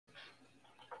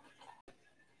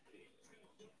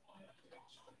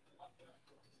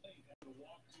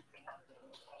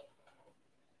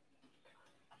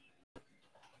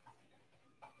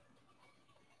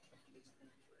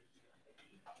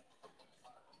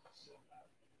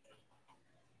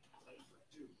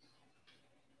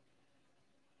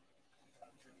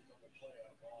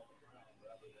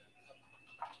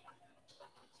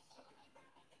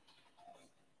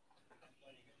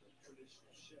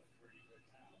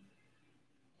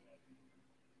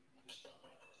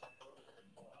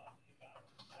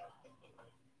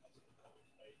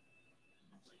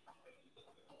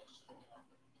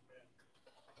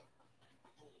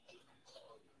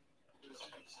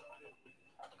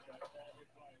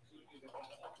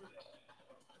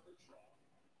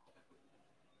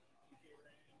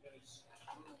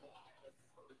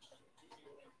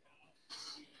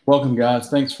Welcome, guys.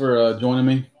 Thanks for joining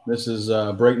me. This is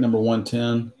break number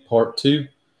 110, part 2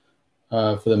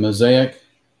 for the Mosaic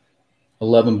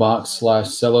 11-box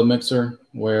 / cello mixer,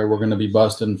 where we're going to be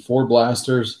busting 4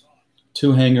 blasters,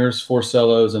 2 hangers, 4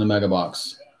 cellos, and a mega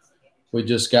box. We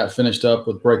just got finished up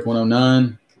with break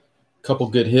 109, a couple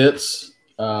good hits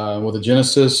with a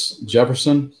Genesis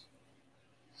Jefferson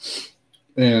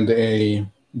and a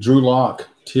Drew Lock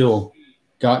Teal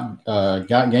got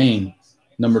game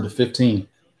number to 15.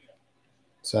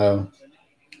 So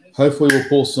hopefully we'll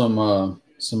pull some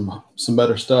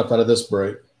better stuff out of this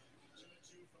break.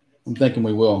 I'm thinking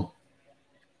we will.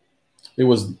 It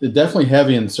was definitely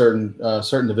heavy in certain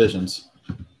divisions.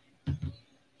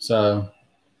 So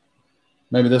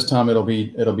maybe this time it'll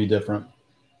be different.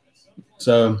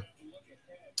 So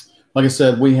like I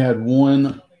said, we had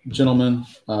one gentleman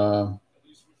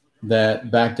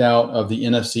that backed out of the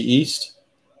NFC East.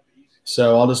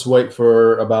 So I'll just wait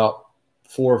for about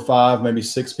 4 or 5, maybe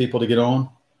 6 people to get on,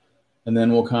 and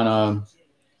then we'll kind of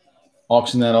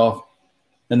auction that off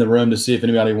in the room to see if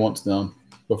anybody wants them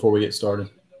before we get started.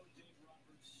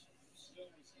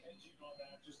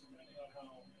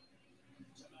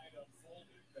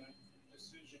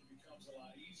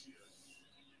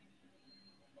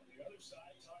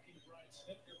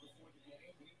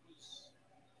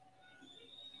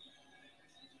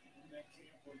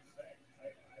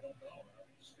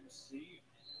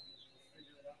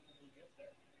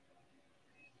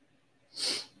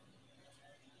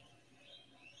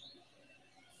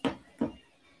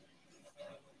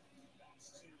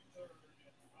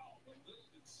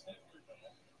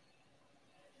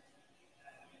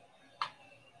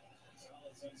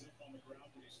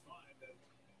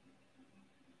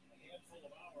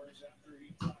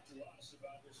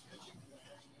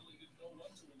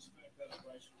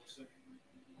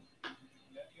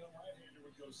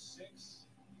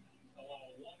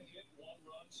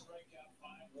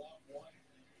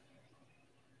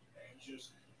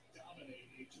 Just dominate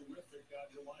a terrific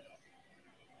Dodger lineup.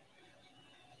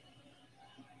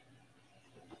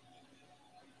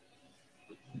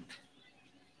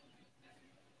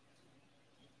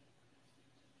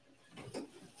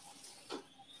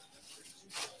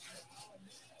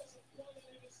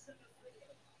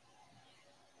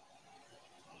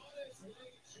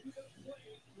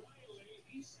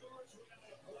 He scores without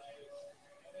a play,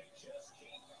 and they just keep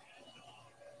adding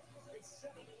on. It's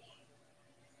 7-1.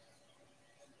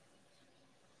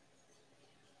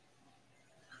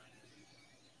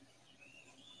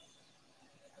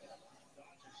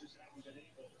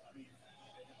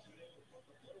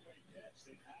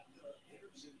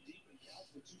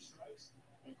 With 2 strikes,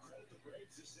 and credit the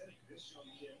Braves this inning. This young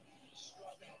kid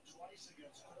struck out twice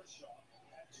against Kershaw,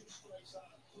 had 2 strikes on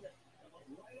him quick, and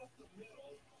went right up the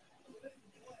middle, couldn't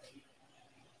play.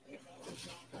 They got the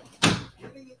shot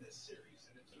beginning of this series,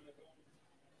 and it's going to go.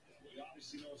 We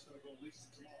obviously know it's going to go at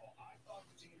least tomorrow. I thought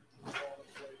the team who threw the ball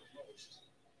to play the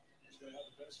most is going to have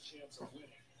the best chance of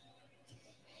winning.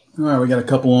 All right, we got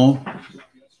a couple on.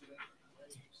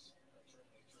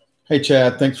 Hey,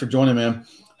 Chad, thanks for joining, man.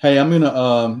 Hey, I'm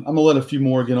gonna let a few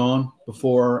more get on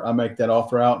before I make that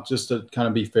offer out, just to kind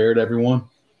of be fair to everyone.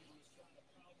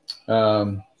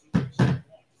 But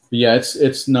yeah,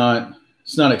 it's not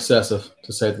excessive,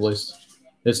 to say the least.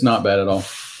 It's not bad at all.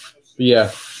 But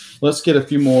yeah, let's get a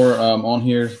few more on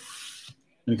here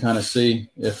and kind of see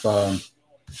if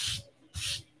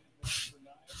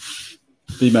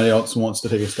anybody else wants to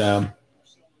take a stab.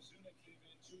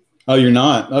 Oh, you're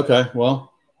not? Okay, well.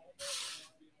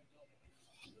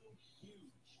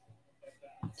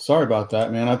 Sorry about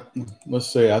that, man. Let's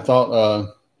see. I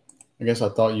guess I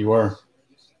thought you were.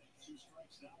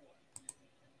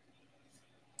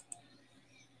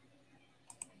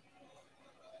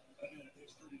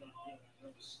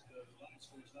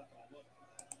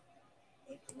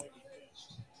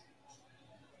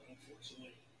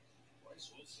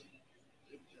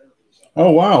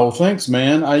 Oh wow, thanks,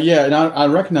 man. Yeah, and I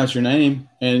recognize your name,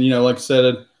 and like I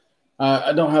said,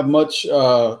 I don't have much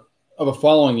of a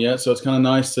following yet, so it's kind of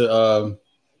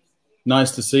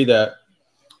nice to see that.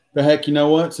 But heck, you know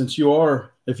what? Since you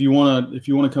are, if you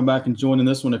wanna come back and join in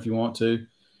this one, if you want to,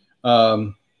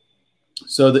 um,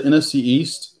 so the NFC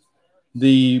East,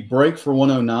 the break for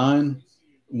 109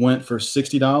 went for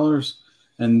 $60,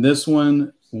 and this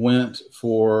one went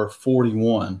for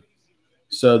 41.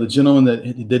 So the gentleman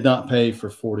that did not pay for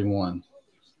 41.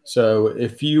 So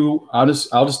if you, I'll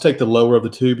just take the lower of the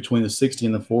two between the 60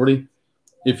 and the 40.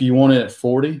 If you want it at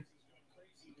 40,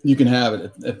 you can have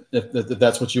it if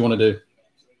that's what you want to do.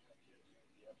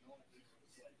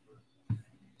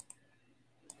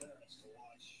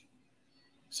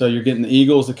 So you're getting the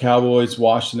Eagles, the Cowboys,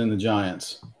 Washington, the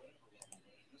Giants.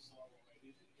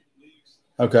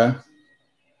 Okay.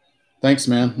 Thanks,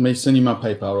 man. Let me send you my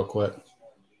PayPal real quick.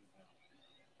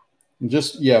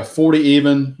 Just, yeah, 40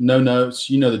 even, no notes.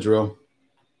 You know the drill.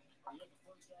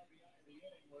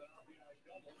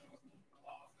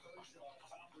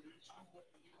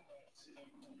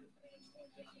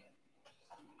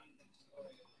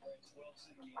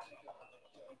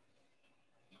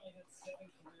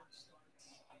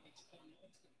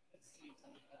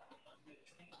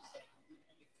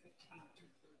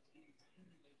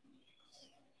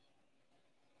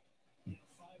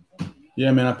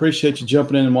 Yeah, man, I appreciate you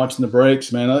jumping in and watching the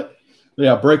breaks, man.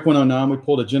 Yeah, break 109, we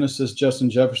pulled a Genesis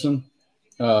Justin Jefferson,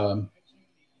 um,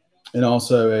 and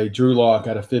also a Drew Lock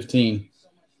out of 15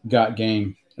 got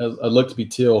game. It looked to be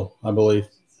Till, I believe.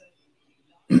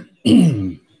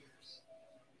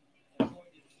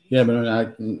 Yeah,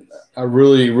 but I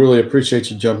really, really appreciate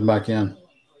you jumping back in.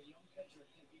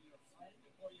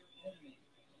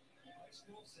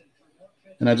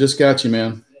 And I just got you,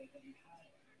 man.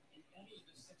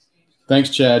 Thanks,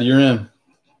 Chad. You're in.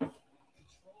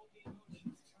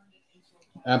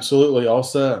 Absolutely. All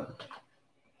set.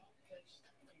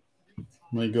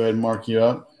 Let me go ahead and mark you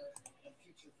up.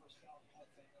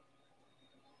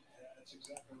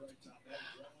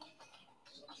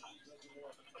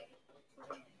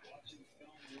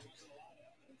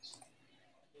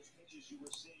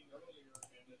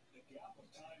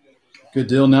 Good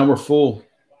deal. Now we're full.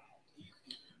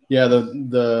 Yeah,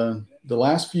 the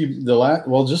last few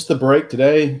well, just the break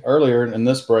today earlier in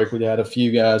this break, we had a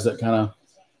few guys that kind of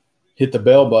hit the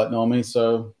bell button on me.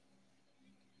 So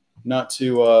not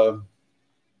to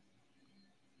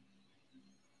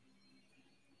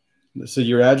so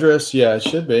your address, yeah, it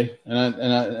should be.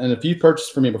 And if you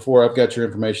purchased for me before, I've got your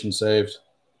information saved.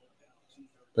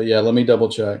 But yeah, let me double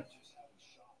check.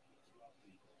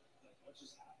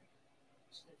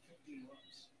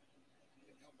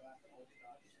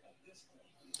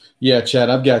 Yeah, Chad,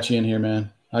 I've got you in here,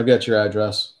 man. I've got your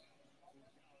address.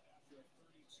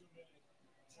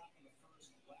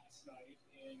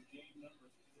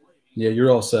 Yeah,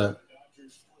 you're all set.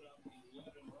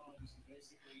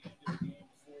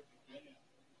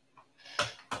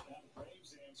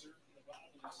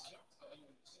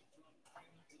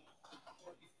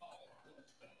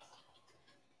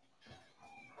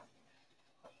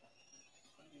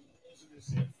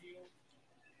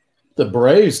 The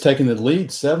Braves taking the lead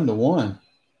 7-1.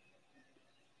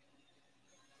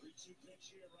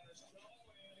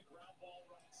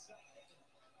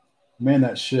 Man,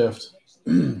 that shift.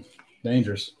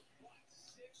 Dangerous.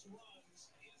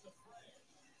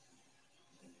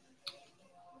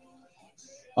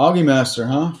 Augie Master,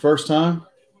 huh? First time?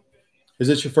 Is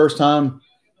this your first time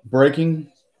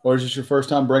breaking, or is this your first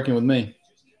time breaking with me?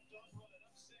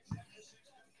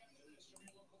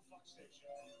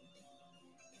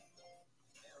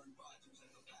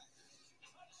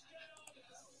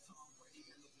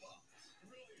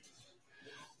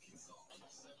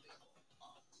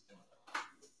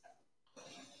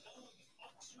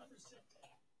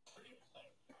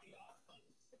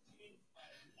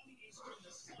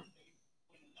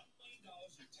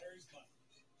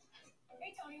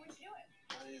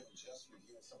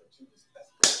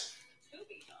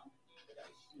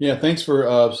 Yeah, thanks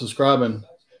for subscribing.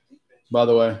 By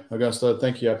the way, Augusta,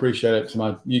 thank you. I appreciate it, to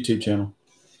my YouTube channel.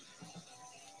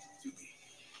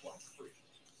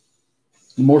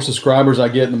 The more subscribers I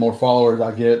get, and the more followers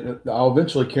I get, I'll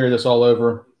eventually carry this all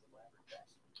over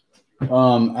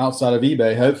outside of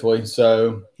eBay, hopefully.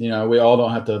 So, we all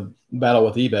don't have to battle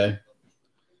with eBay.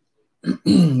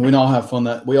 We all have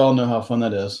fun we all know how fun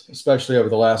that is, especially over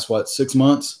the last, 6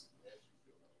 months?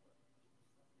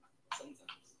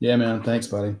 Yeah, man. Thanks,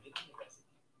 buddy.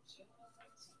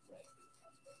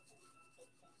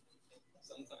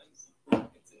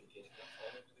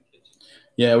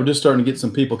 Yeah, we're just starting to get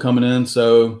some people coming in.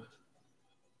 So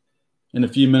In a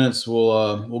few minutes,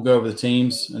 we'll go over the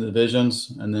teams and the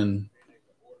divisions, and then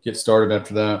get started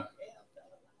after that.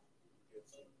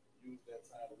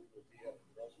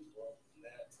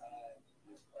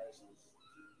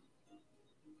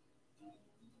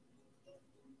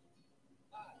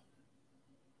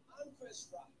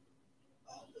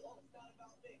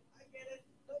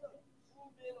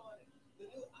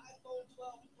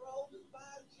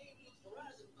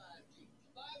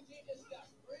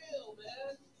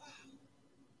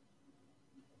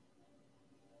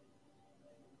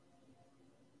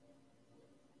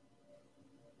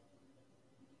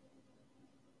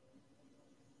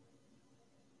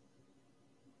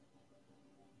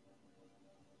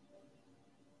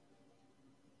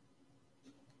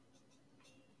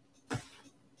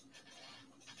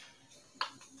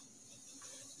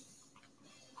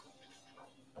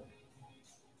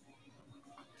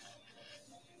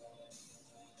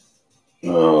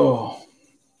 Oh,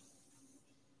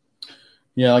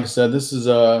 yeah. Like I said, this is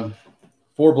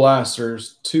 4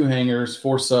 blasters, 2 hangers,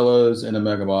 4 cellos, and a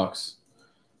mega box.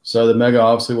 So the mega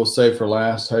obviously we'll save for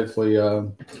last. Hopefully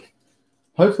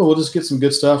we'll just get some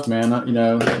good stuff, man. You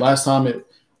know,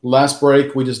 last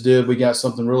break we got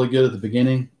something really good at the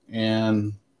beginning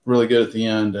and really good at the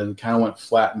end, and kind of went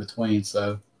flat in between.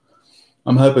 So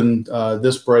I'm hoping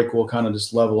this break will kind of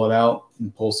just level it out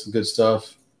and pull some good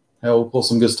stuff. Hell, we'll pull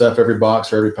some good stuff every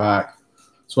box or every pack.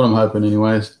 That's what I'm hoping,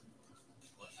 anyways.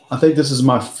 I think this is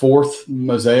my 4th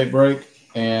Mosaic break,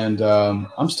 and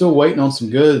I'm still waiting on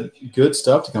some good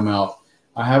stuff to come out.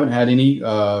 I haven't had any.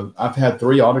 I've had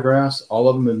 3 autographs. All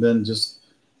of them have been just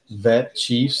vet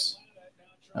Chiefs,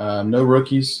 no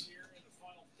rookies.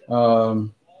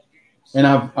 And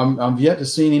I've yet to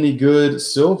see any good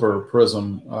silver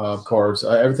prism cards.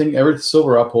 Every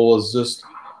silver I pull is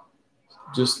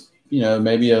just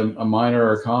maybe a minor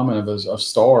or a common of a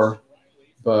star,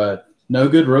 but no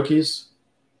good rookies.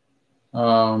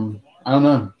 I don't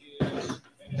know.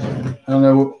 I don't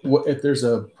know if there's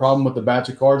a problem with the batch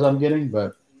of cards I'm getting,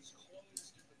 but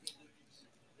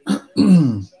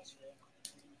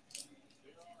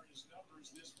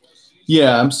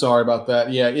yeah, I'm sorry about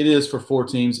that. Yeah, it is for 4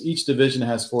 teams. Each division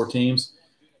has 4 teams.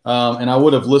 And I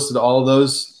would have listed all of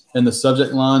those in the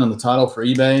subject line on the title for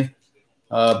eBay.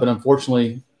 But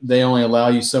unfortunately, they only allow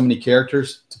you so many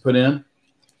characters to put in.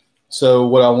 So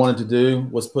what I wanted to do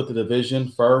was put the division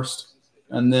first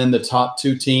and then the top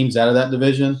 2 teams out of that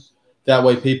division. That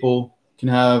way people can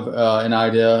have an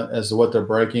idea as to what they're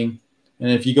breaking. And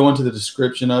if you go into the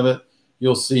description of it,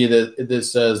 you'll see that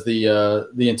this says the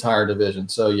entire division.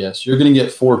 So, yes, you're going to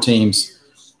get 4 teams.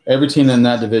 Every team in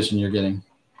that division you're getting.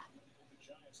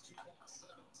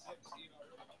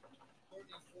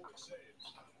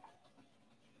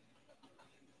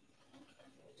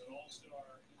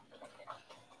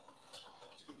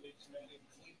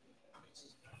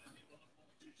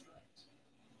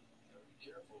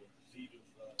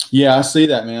 Yeah, I see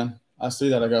that, man. I see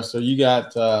that, I guess. So you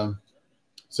got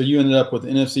so you ended up with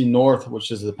NFC North,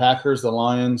 which is the Packers, the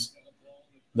Lions,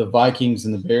 the Vikings,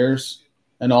 and the Bears,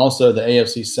 and also the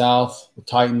AFC South, the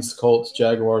Titans, Colts,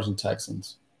 Jaguars, and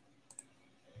Texans.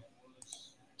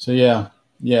 So yeah,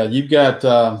 you've got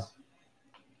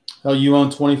you own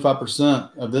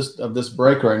 25% of this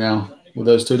break right now with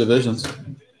those 2 divisions.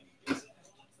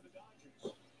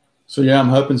 So yeah, I'm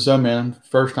hoping so, man.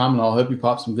 First time, and I'll hope you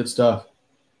pop some good stuff.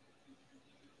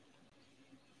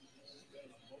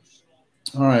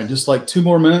 All right, just like 2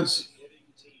 more minutes.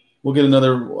 We'll get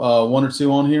another 1 or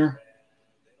 2 on here,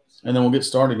 and then we'll get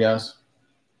started, guys.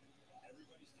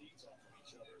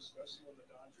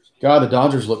 God, the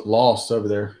Dodgers look lost over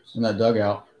there in that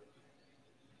dugout.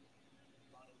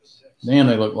 Damn,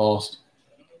 they look lost.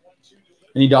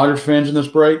 Any Dodgers fans in this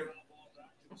break?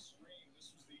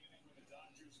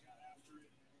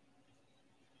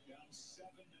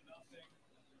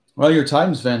 Well, you're a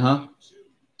Titans fan, huh?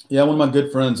 Yeah, one of my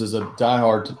good friends is a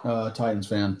diehard Titans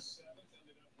fan.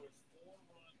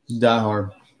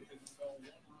 Diehard.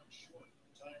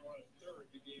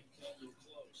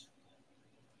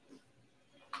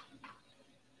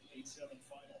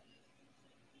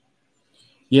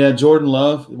 Yeah, Jordan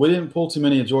Love. We didn't pull too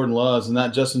many of Jordan Loves, and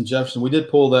that Justin Jefferson. We did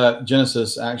pull that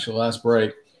Genesis actually last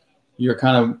break. You're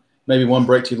kind of maybe 1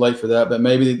 break too late for that, but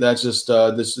maybe that's just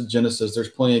this is Genesis. There's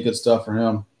plenty of good stuff for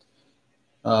him.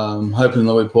 Hoping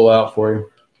that we pull out for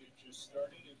you.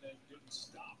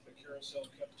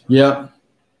 Yeah.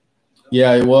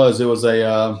 Yeah, it was. It was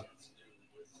a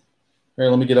here,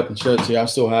 let me get up and show it to you. I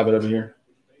still have it over here.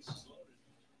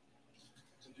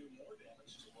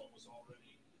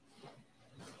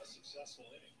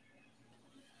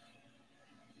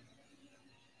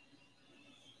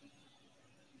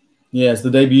 Yeah, it's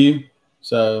the debut.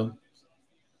 So,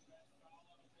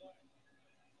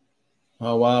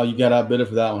 oh wow, you got outbid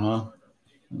for that one, huh?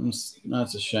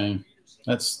 That's a shame.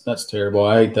 That's terrible.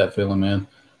 I hate that feeling, man.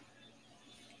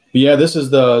 But yeah, this is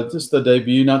the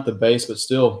debut, not the base, but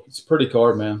still, it's a pretty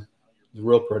card, man. It's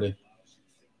real pretty.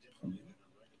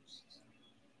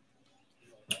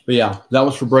 But yeah, that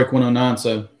was for break 109.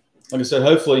 So, like I said,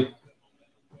 hopefully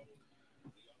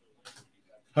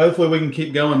we can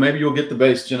keep going. Maybe you'll get the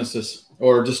base Genesis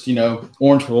or just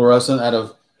orange fluorescent out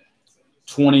of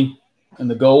 20,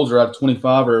 and the golds are out of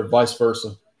 25, or vice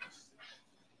versa.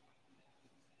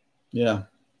 Yeah.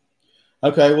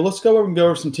 Okay, well, let's go over and go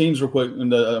over some teams real quick in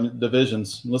the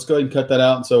divisions. Let's go ahead and cut that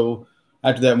out. And so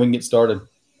after that, we can get started.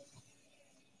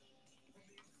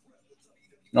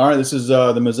 All right, this is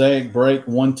the Mosaic break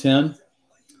 110.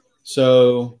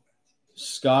 So,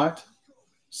 Scott,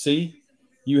 C,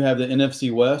 you have the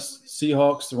NFC West,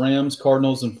 Seahawks, Rams,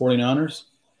 Cardinals, and 49ers.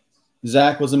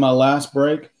 Zach was in my last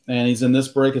break, and he's in this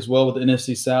break as well with the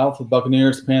NFC South, the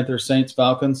Buccaneers, Panthers, Saints,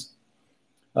 Falcons.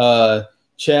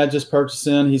 Chad just purchased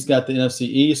in. He's got the NFC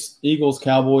East, Eagles,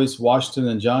 Cowboys, Washington,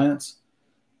 and Giants.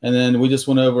 And then we just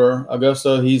went over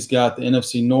Augusto. He's got the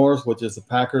NFC North, which is the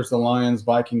Packers, the Lions,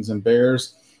 Vikings, and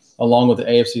Bears, along with the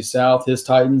AFC South, his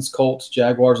Titans, Colts,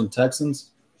 Jaguars, and Texans.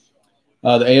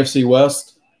 The AFC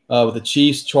West with the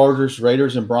Chiefs, Chargers,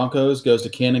 Raiders, and Broncos goes to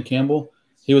Ken and Campbell.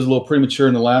 He was a little premature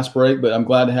in the last break, but I'm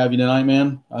glad to have you tonight,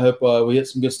 man. I hope we hit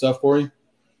some good stuff for you.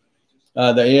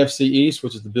 The AFC East,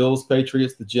 which is the Bills,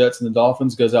 Patriots, the Jets, and the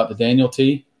Dolphins, goes out to Daniel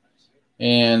T.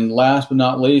 And last but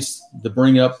not least, to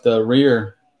bring up the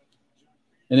rear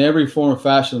in every form or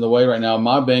fashion of the way right now,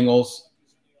 my Bengals,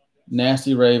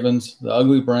 nasty Ravens, the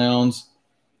ugly Browns,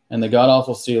 and the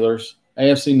god-awful Steelers.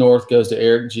 AFC North goes to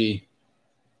Eric G.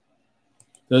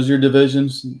 Those are your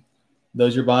divisions.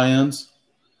 Those are your buy-ins.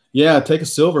 Yeah, take a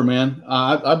silver, man.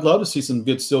 I'd love to see some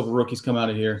good silver rookies come out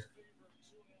of here.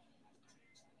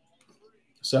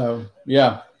 So,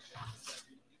 yeah.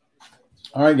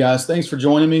 All right, guys. Thanks for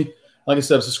joining me. Like I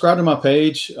said, subscribe to my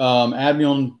page. Add me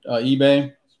on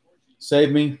eBay.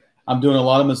 Save me. I'm doing a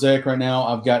lot of Mosaic right now.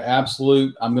 I'm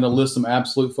going to list some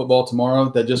Absolute football tomorrow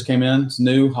that just came in. It's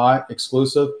new, hot,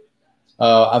 exclusive.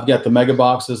 I've got the mega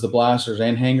boxes, the blasters,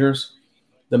 and hangers.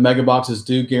 The mega boxes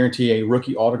do guarantee a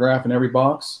rookie autograph in every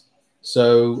box.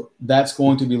 So that's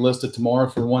going to be listed tomorrow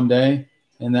for one day,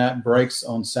 and that breaks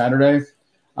on Saturday.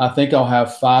 I think I'll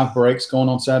have 5 breaks going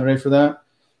on Saturday for that.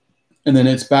 And then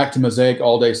it's back to Mosaic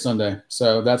all day Sunday.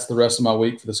 So that's the rest of my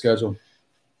week for the schedule.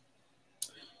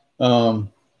 Okay,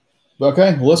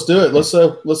 well, let's do it. Let's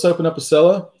open up a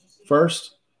Cello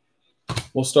first.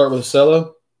 We'll start with a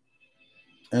Cello,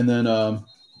 and then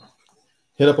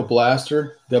hit up a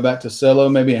blaster, go back to Cello,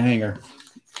 maybe a hanger.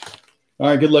 All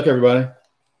right, good luck, everybody.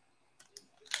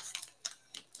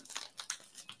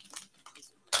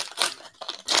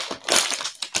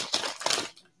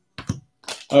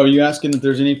 Oh, are you asking if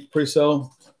there's any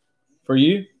pre-sale for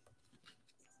you?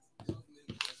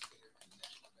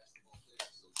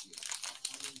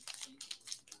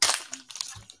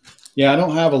 Yeah, I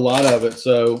don't have a lot of it,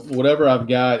 so whatever I've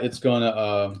got, it's gonna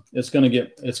go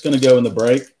in the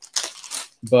break.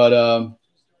 But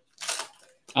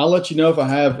I'll let you know if I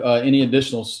have any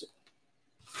additionals.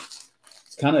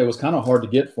 It was kind of hard to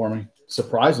get for me.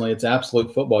 Surprisingly, it's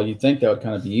Absolute football. You'd think that would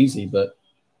kind of be easy, but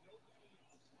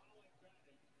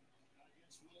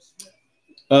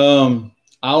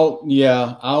I'll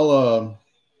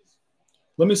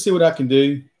let me see what I can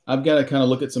do. I've got to kind of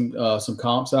look at some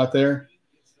comps out there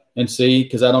and see,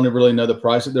 because I don't really know the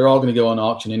price. They're all going to go on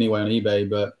auction anyway on eBay,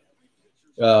 but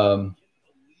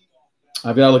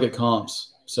I've got to look at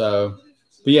comps. So,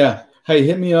 but yeah, hey,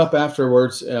 hit me up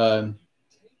afterwards, and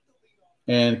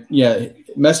yeah,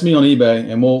 mess me on eBay,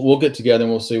 and we'll get together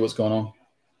and we'll see what's going on.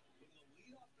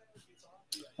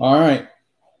 All right,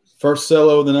 first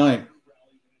Cello of the night.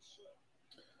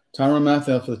 Tyrann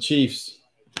Mathieu for the Chiefs.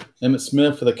 Emmitt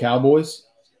Smith for the Cowboys.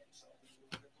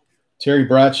 Terry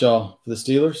Bradshaw for the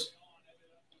Steelers.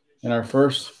 And our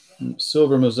first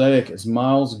silver Mosaic is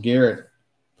Myles Garrett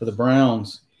for the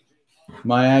Browns.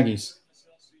 My Aggies.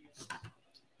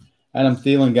 Adam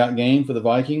Thielen got game for the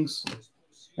Vikings.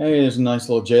 Hey, there's a nice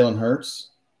little Jalen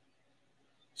Hurts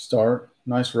start.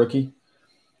 Nice rookie.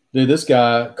 Dude, this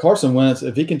guy, Carson Wentz,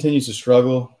 if he continues to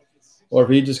struggle or if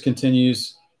he just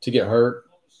continues to get hurt,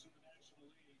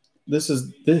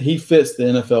 he fits the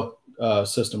NFL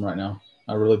system right now.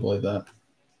 I really believe that.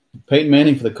 Peyton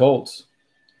Manning for the Colts.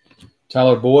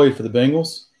 Tyler Boyd for the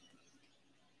Bengals.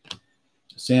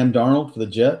 Sam Darnold for the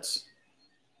Jets.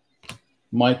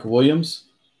 Mike Williams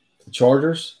for the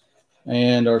Chargers.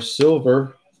 And our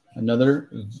silver Another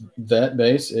vet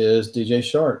base is DJ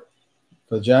Shark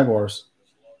for the Jaguars.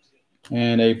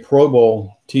 And a Pro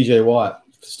Bowl TJ Watt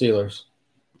for the Steelers.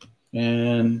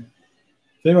 And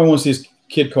if anyone wants these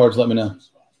kid cards, let me know.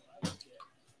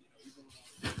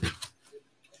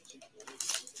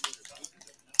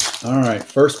 All right,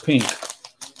 first pink.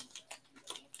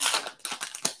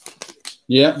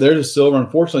 Yeah, there's a silver.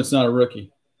 Unfortunately, it's not a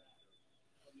rookie.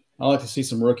 I like to see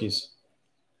some rookies.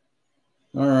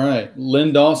 All right,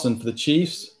 Lynn Dawson for the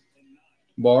Chiefs.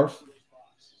 Barf.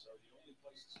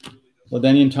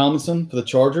 LaDainian Tomlinson for the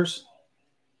Chargers.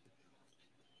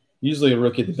 Usually a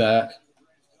rookie at the back.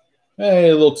 Hey,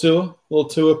 a little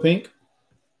Tua pink.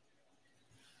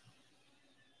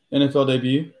 NFL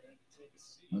debut.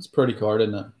 That's a pretty card,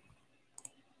 isn't it?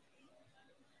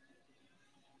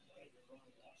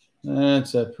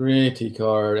 That's a pretty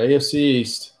card. AFC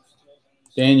East.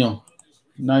 Daniel.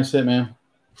 Nice hit, man.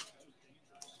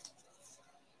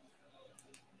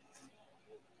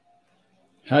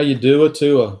 How you do it,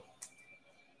 Tua?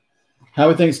 How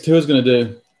he thinks Tua's going to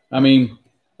do? I mean,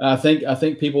 I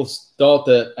think people thought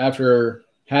that after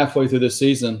halfway through this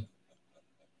season,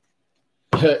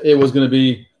 it was going to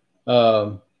be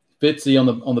Fitzy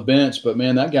on the bench, but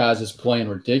man, that guy's just playing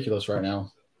ridiculous right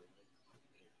now.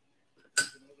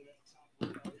 A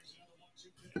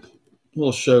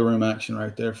little showroom action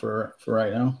right there for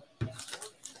right now.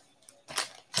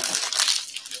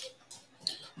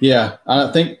 Yeah,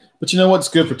 I think, but you know what's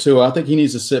good for Tua? I think he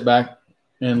needs to sit back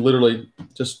and literally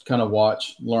just kind of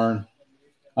watch, learn.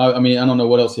 I mean, I don't know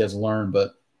what else he has to learn,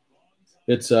 but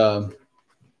it's kind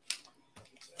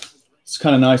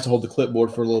of nice to hold the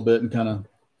clipboard for a little bit and kind of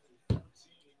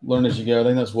learn as you go. I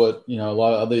think that's what, a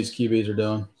lot of these QBs are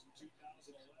doing.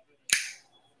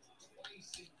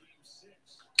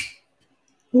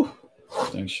 Whew.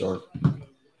 Thanks, Sharp.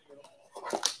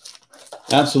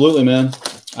 Absolutely, man.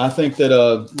 I think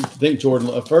that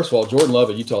Jordan. First of all, Jordan Love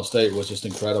at Utah State was just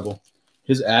incredible.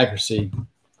 His accuracy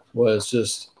was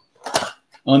just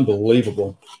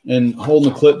unbelievable. And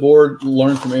holding the clipboard,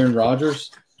 learn from Aaron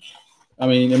Rodgers. I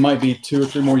mean, it might be 2 or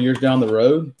 3 more years down the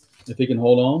road if he can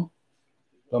hold on.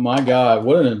 But my God,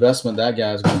 what an investment that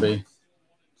guy is going to be.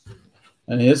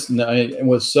 And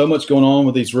with so much going on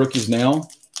with these rookies now,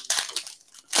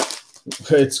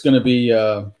 it's going to be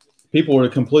people are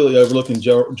completely overlooking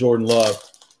Jordan Love.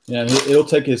 It'll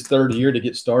take his 3rd year to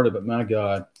get started, but my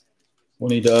God,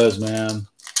 when he does, man,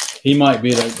 he might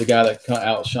be the guy that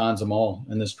outshines them all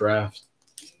in this draft.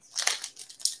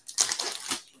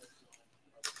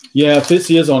 Yeah,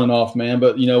 Fitzy is on and off, man,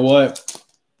 but you know what?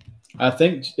 I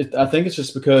think it's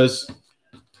just because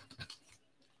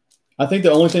I think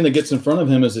the only thing that gets in front of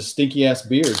him is his stinky ass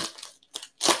beard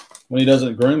when he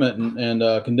doesn't groom it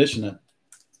and condition it.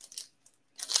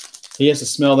 He has to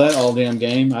smell that all damn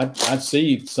game. I'd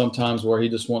see sometimes where he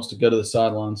just wants to go to the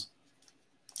sidelines.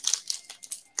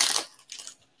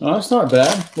 Oh, that's not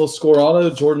bad. A little score auto,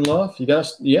 Jordan Love. You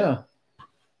got yeah.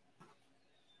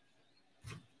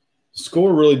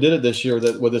 Score really did it this year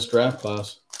with this draft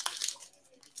class.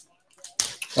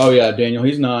 Oh yeah, Daniel.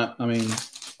 He's not. I mean,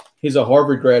 he's a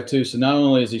Harvard grad too. So not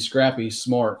only is he scrappy, he's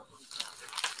smart.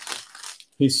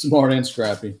 He's smart and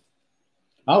scrappy.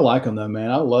 I like him though,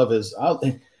 man. I love his.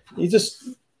 He just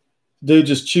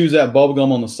chews that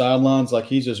bubblegum on the sidelines like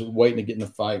he's just waiting to get in the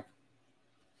fight.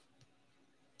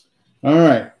 All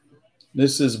right.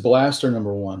 This is Blaster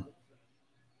number 1.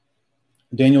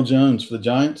 Daniel Jones for the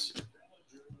Giants.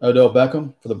 Odell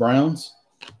Beckham for the Browns.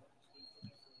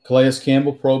 Calais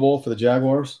Campbell, Pro Bowl for the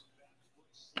Jaguars.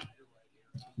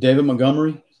 David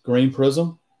Montgomery, Green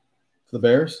Prism for the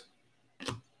Bears.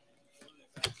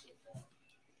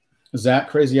 Zach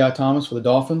Crazy Eye Thomas for the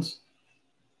Dolphins.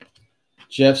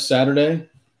 Jeff Saturday,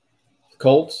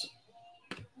 Colts.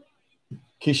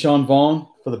 Keyshawn Vaughn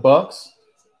for the Bucks.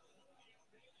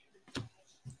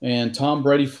 And Tom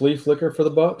Brady Flea Flicker for the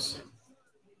Bucks.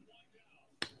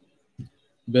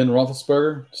 Ben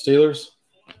Roethlisberger, Steelers.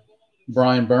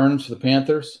 Brian Burns for the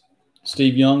Panthers.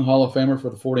 Steve Young, Hall of Famer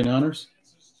for the 49ers.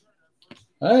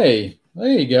 Hey, there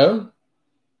you go.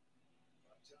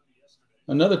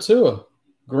 Another Tua.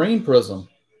 Green Prism.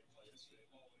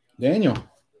 Daniel.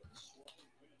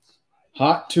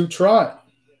 Hot to trot.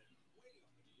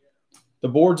 The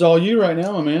board's all you right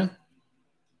now, my man.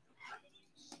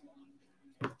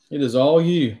 It is all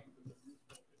you.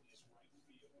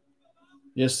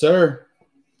 Yes, sir.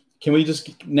 Can we just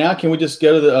go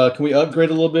to the can we upgrade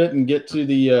a little bit and get to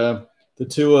the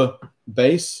Tua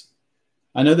base?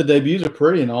 I know the debuts are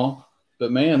pretty and all,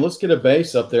 but man, let's get a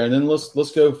base up there and then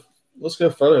let's go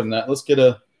further than that. Let's get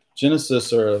a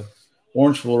Genesis or a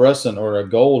orange fluorescent or a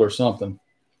gold or something.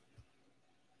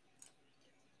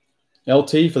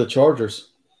 LT for the Chargers.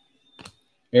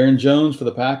 Aaron Jones for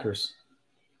the Packers.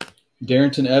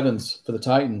 Darrington Evans for the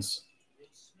Titans.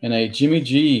 And a Jimmy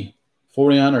G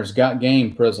 49ers got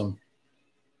game prism.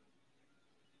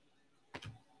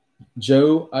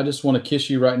 Joe, I just want to kiss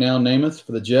you right now, Namath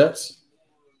for the Jets.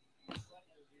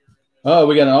 Oh,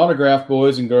 we got an autograph,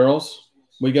 boys and girls.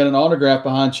 We got an autograph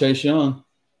behind Chase Young.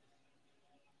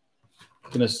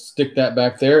 Going to stick that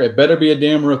back there. It better be a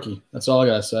damn rookie. That's all I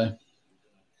got to say.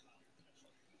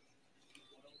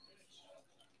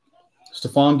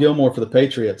 Stephon Gilmore for the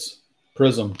Patriots.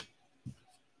 Prism.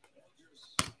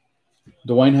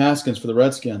 Dwayne Haskins for the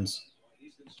Redskins.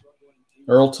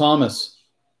 Earl Thomas,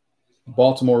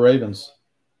 Baltimore Ravens.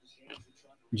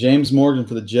 James Morgan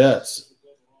for the Jets.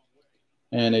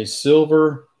 And a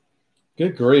silver.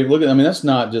 Good grief. Look at, I mean, that's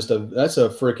not just that's a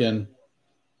freaking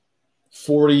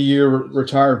 40-year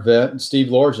retired vet. Steve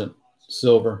Largent,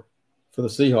 silver for the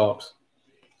Seahawks.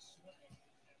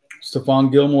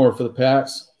 Stephon Gilmore for the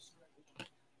Pats.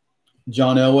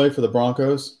 John Elway for the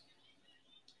Broncos.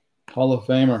 Hall of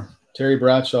Famer Terry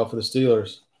Bradshaw for the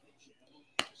Steelers.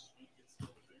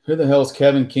 Who the hell is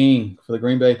Kevin King for the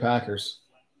Green Bay Packers?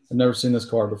 I've never seen this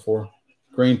card before.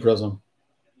 Green prism.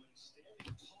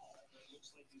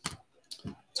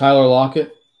 Tyler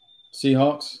Lockett,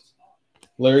 Seahawks.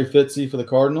 Larry Fitzy for the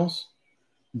Cardinals.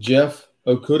 Jeff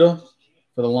Okuda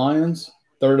for the Lions.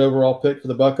 3rd overall pick for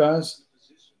the Buckeyes.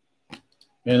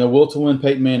 And a will to win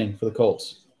Peyton Manning for the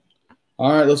Colts.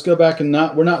 All right, let's go back and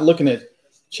we're not looking at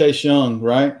Chase Young,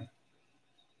 right?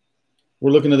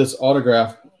 We're looking at this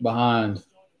autograph behind.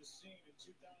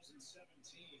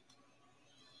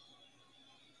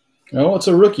 Oh, it's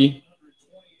a rookie.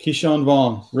 Keyshawn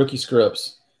Vaughn, rookie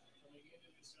scripts.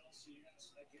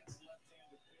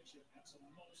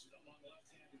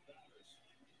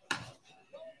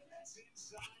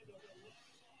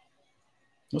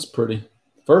 That's pretty.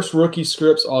 First rookie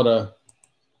scripts auto.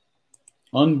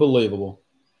 Unbelievable.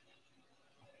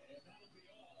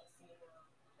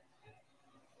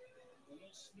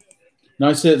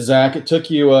 Nice hit, Zach. It took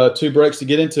you 2 breaks to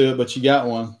get into it, but you got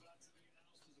one.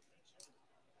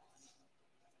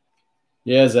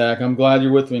 Yeah, Zach, I'm glad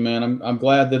you're with me, man. I'm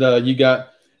glad that you got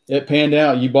it panned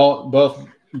out. You bought both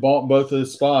of the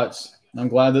spots. I'm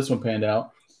glad this one panned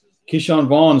out. Keyshawn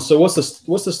Vaughn. So what's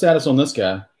the status on this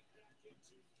guy?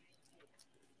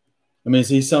 I mean, is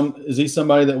he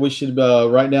somebody that we should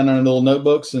write down in our little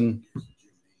notebooks and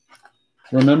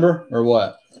remember, or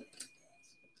what?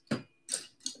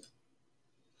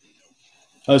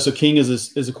 Oh, so King is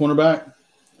a cornerback?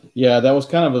 Yeah, that was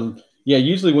kind of a – yeah,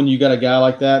 usually when you got a guy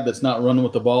like that that's not running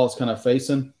with the ball, it's kind of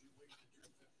facing.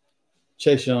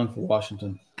 Chase Young for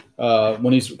Washington.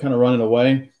 When he's kind of running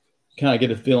away, kind of get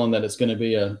a feeling that it's going to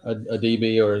be a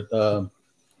DB or a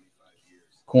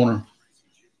corner.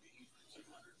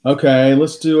 Okay,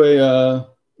 let's do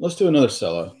another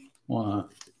Cello. Why not?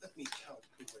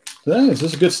 Thanks.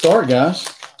 This is a good start, guys.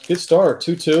 Good start.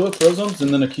 2 Tulip prisms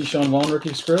and then a Keyshawn Vaughn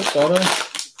rookie script auto.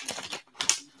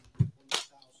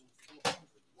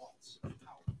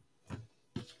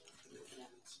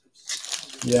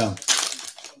 Yeah.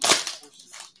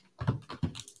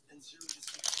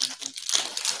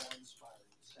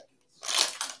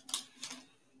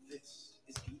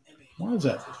 Why is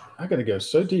that? I got to go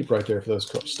so deep right there for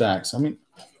those stacks. I mean,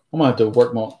 I'm going to have to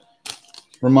work my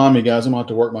 – remind me, guys, I'm going to have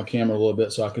to work my camera a little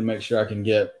bit so I can make sure I can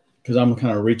get – because I'm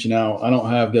kind of reaching out. I don't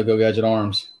have Go-Go Gadget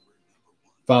arms.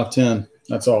 5'10",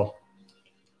 that's all.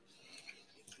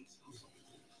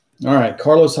 All right,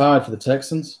 Carlos Hyde for the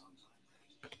Texans.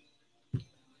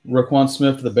 Roquan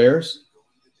Smith for the Bears.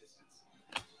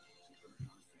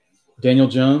 Daniel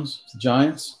Jones,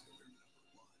 Giants.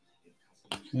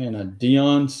 And a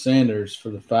Deion Sanders for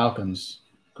the Falcons.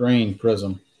 Green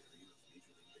prism.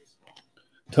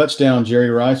 Touchdown, Jerry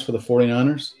Rice for the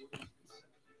 49ers.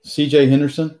 C.J.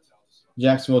 Henderson,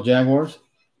 Jacksonville Jaguars.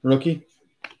 Rookie.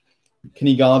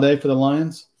 Kenny Golladay for the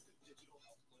Lions.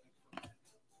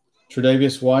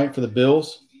 Tre'Davious White for the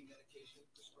Bills.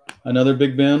 Another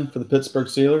Big Ben for the Pittsburgh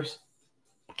Steelers.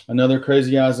 Another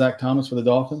Crazy Eye Zach Thomas for the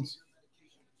Dolphins.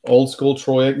 Old School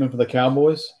Troy Aikman for the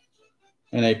Cowboys.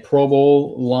 And a Pro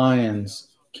Bowl Lions,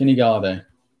 Kenny Golladay.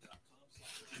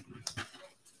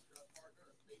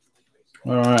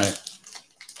 All right.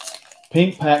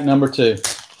 Pink pack number 2.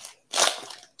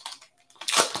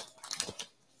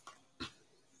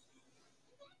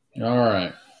 All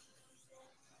right.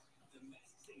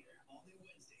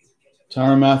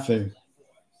 Tyrann Mathieu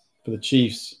for the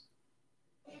Chiefs.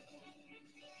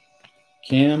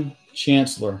 Cam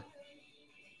Chancellor,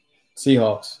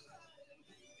 Seahawks.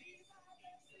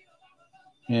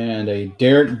 And a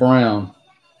Derek Brown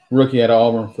Rookie out of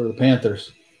Auburn for the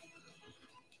Panthers.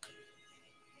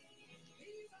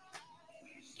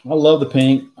 I love the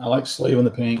pink. I like sleeving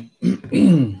the pink.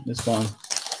 It's fun.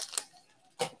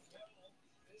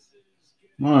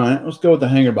 All right, let's go with the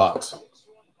hanger box.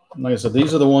 Like I said,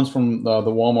 these are the ones from the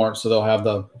Walmart, so they'll have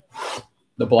the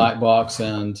black box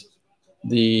and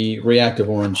the reactive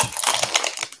orange.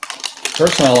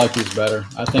 Personally, I like these better.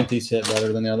 I think these hit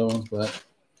better than the other ones, but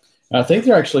I think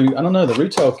they're actually, I don't know, the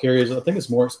retail carriers, I think it's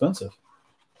more expensive.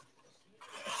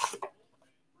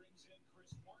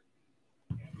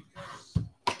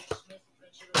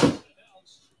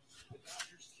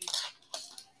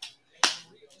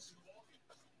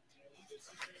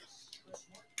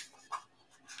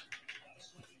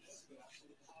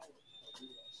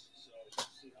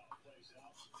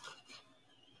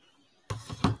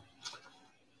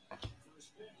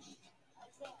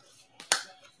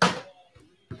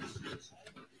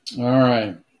 All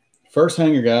right. First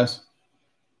hanger, guys.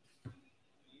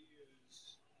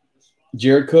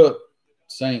 Jared Cook,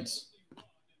 Saints.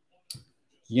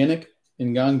 Yannick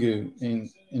Ngakoue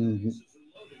in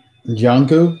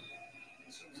Njoku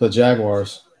for the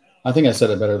Jaguars. I think I said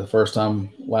it better the first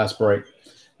time last break.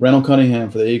 Randall Cunningham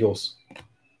for the Eagles.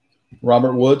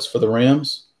 Robert Woods for the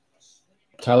Rams.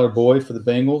 Tyler Boyd for the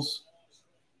Bengals.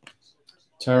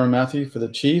 Tyrann Mathieu for the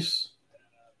Chiefs.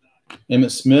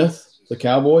 Emmitt Smith for the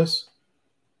Cowboys.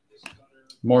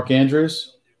 Mark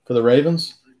Andrews for the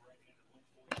Ravens.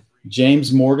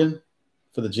 James Morgan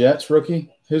for the Jets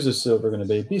rookie. Who's this silver going to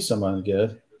be? Be someone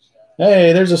good.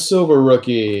 Hey, there's a silver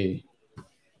rookie.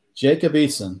 Jacob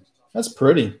Eason. That's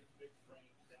pretty.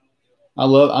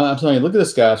 I'm telling you, look at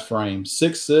this guy's frame.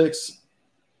 6'6".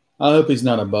 I hope he's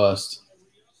not a bust.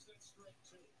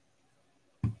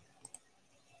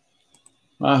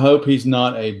 I hope he's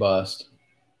not a bust.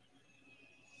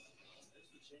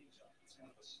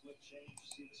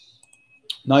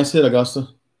 Nice hit, Augusta.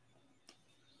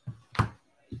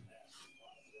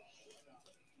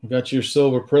 You got your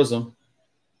silver prism.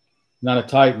 Not a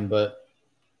Titan, but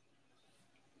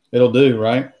it'll do,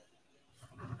 right?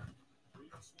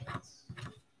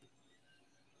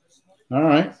 All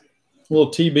right. A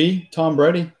little TB, Tom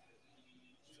Brady.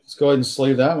 Let's go ahead and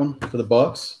sleeve that one for the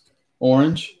Bucks.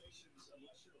 Orange.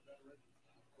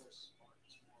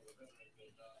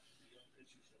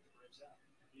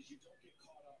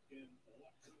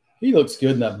 He looks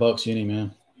good in that Bucks uni,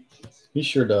 man. He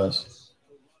sure does.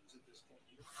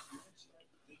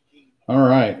 All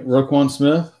right. Roquan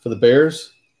Smith for the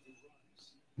Bears.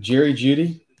 Jerry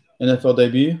Jeudy, NFL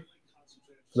debut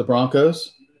for the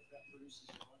Broncos.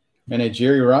 And a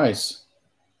Jerry Rice.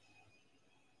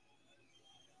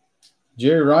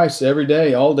 Jerry Rice every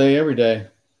day, all day, every day.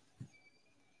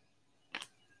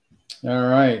 All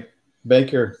right.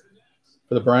 Baker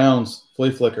for the Browns,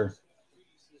 flea flicker.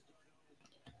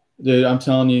 Dude, I'm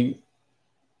telling you,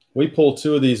 we pulled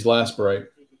two of these last break,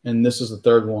 and this is the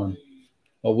third one.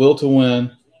 A will to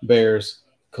win, Bears,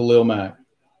 Khalil Mack.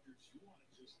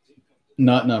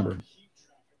 Not numbered.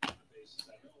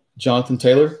 Jonathan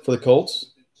Taylor for the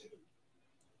Colts,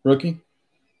 rookie.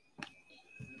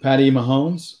 Patty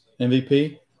Mahomes,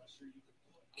 MVP,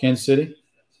 Kansas City.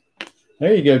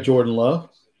 There you go, Jordan Love.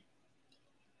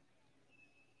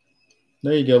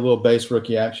 There you go, a little base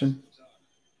rookie action.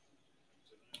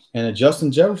 And a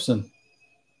Justin Jefferson,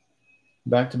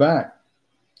 back-to-back,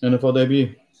 NFL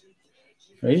debut.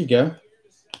 There you go.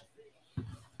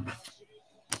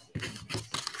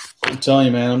 I'm telling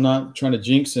you, man, I'm not trying to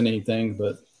jinx anything,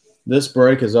 but this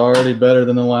break is already better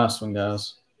than the last one,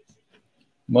 guys.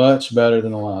 Much better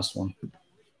than the last one.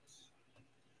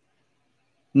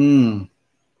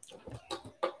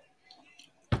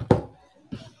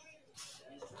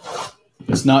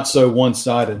 It's not so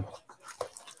one-sided.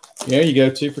 There you go,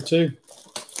 2 for 2.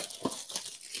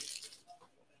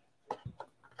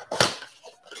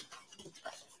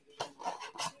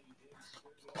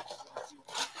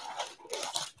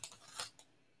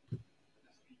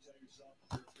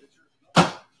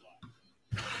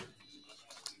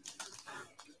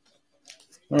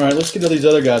 All right, let's get to these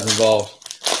other guys involved.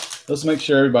 Let's make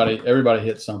sure everybody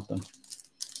hits something.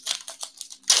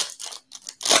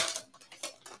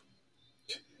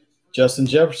 Justin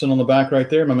Jefferson on the back right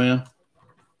there, my man.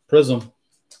 Prism.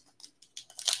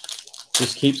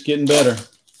 Just keeps getting better.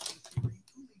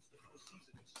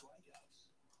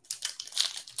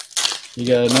 You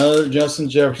got another Justin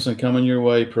Jefferson coming your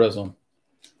way, Prism.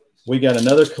 We got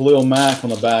another Khalil Mack on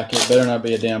the back. It better not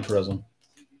be a damn Prism.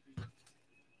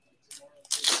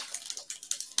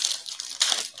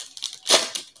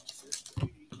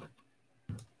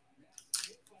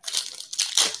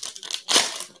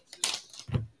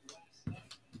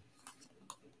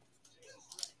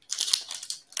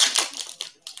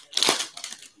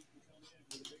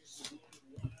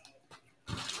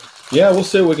 Yeah, we'll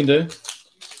see what we can do.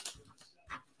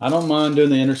 I don't mind doing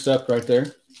the intercept right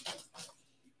there.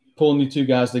 Pulling you two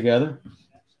guys together.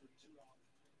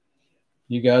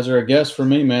 You guys are a guest for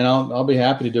me, man. I'll be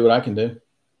happy to do what I can do.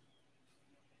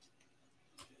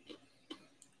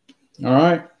 All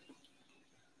right.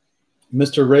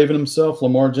 Mr. Raven himself,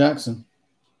 Lamar Jackson.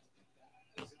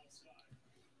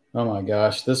 Oh, my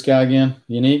gosh. This guy again.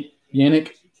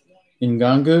 Yannick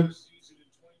Ngakoue?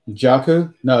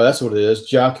 Jaku? No, that's what it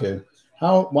is. Jaku.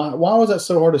 Why was that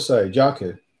so hard to say?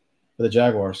 Jaku for the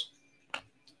Jaguars.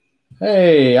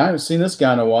 Hey, I haven't seen this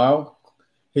guy in a while.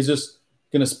 He's just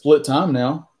going to split time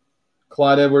now.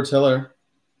 Clyde Edwards-Helaire.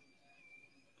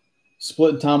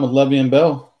 Splitting time with Le'Veon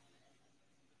Bell.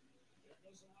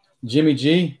 Jimmy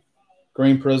G.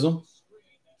 Green Prism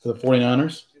for the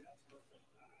 49ers.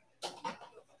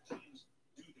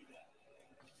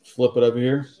 Flip it over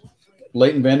here.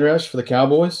 Leighton Vander Esch for the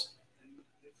Cowboys.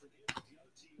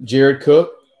 Jared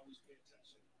Cook,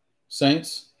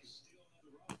 Saints.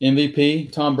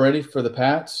 MVP, Tom Brady for the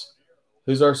Pats.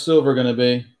 Who's our silver going to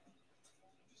be?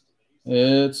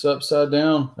 It's upside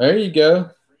down. There you go.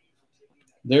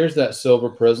 There's that silver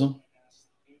prism.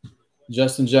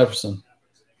 Justin Jefferson.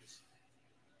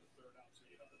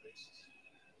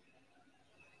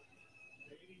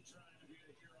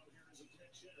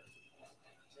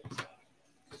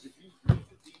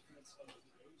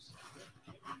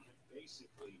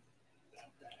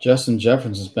 Justin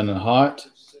Jefferson has been a hot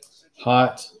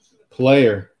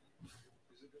player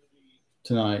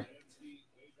tonight.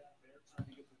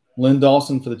 Lynn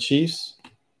Dawson for the Chiefs.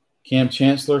 Cam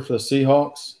Chancellor for the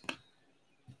Seahawks.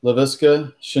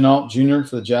 Laviska Shenault Jr.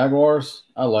 for the Jaguars.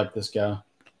 I like this guy.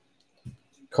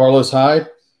 Carlos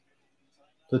Hyde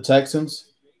for the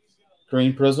Texans.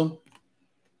 Green Prism.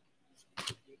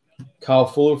 Kyle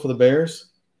Fuller for the Bears.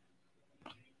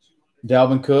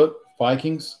 Dalvin Cook,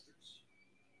 Vikings.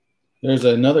 There's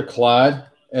another Clyde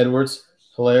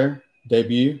Edwards-Helaire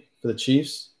debut for the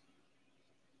Chiefs.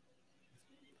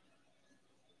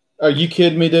 Are you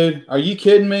kidding me, dude? Are you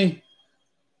kidding me?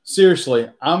 Seriously,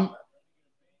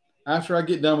 after I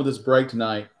get done with this break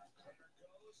tonight,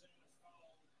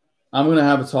 I'm going to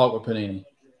have a talk with Panini.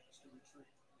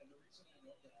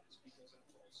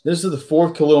 This is the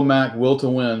fourth Khalil Mack will to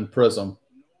win prism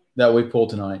that we pulled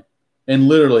tonight. And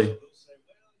literally,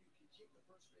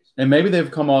 and maybe they've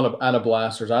come out of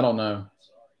blasters. I don't know.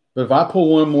 But if I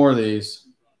pull one more of these,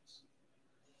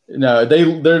 no,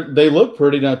 they look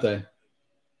pretty, don't they?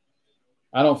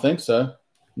 I don't think so.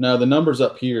 No, the number's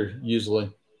up here usually.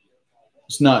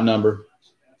 It's not numbered.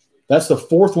 That's the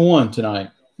fourth one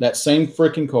tonight. That same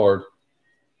freaking card.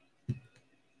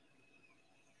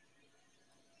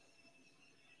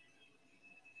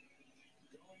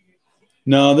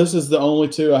 No, this is the only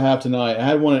two I have tonight. I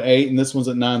had one at 8 and this one's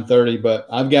at 9:30, but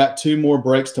I've got two more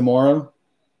breaks tomorrow.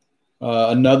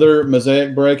 Another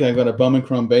Mosaic break. I've got a Bum and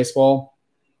Crumb baseball.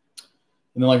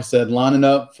 And then, like I said, lining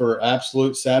up for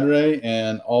absolute Saturday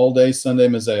and all day Sunday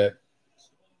Mosaic.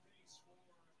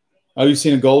 Oh, you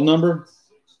seen a gold number?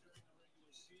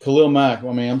 Khalil Mack.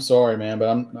 I mean, I'm sorry, man, but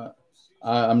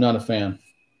I'm not a fan.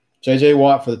 J.J.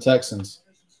 Watt for the Texans.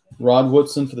 Rod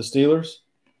Woodson for the Steelers.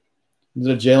 Is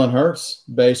it a Jalen Hurts,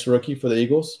 base rookie for the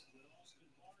Eagles?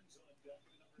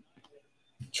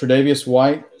 Tre'Davious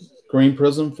White, green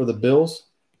prism for the Bills.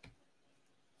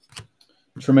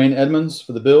 Tremaine Edmonds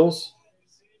for the Bills.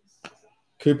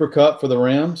 Cooper Kupp for the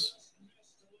Rams.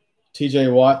 T.J.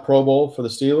 Watt, Pro Bowl for the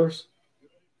Steelers.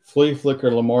 Flea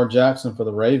Flicker Lamar Jackson for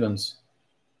the Ravens.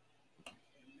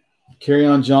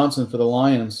 Kerryon Johnson for the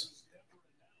Lions.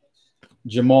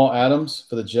 Jamal Adams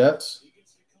for the Jets.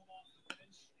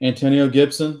 Antonio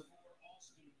Gibson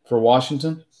for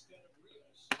Washington.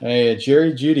 A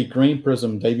Jerry Jeudy Green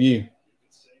Prism debut.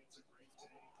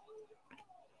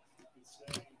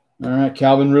 All right,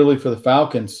 Calvin Ridley for the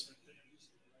Falcons.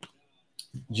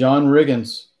 John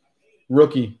Riggins,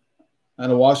 rookie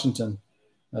out of Washington.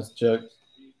 That's a joke.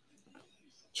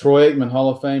 Troy Aikman, Hall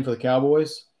of Fame for the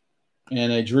Cowboys.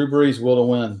 And a Drew Brees will to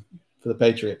win for the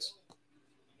Patriots.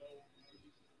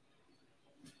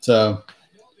 So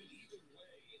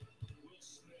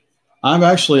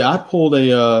I pulled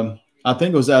a I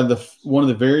think it was out of one of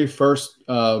the very first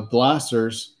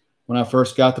blasters when I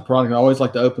first got the product. I always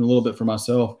like to open a little bit for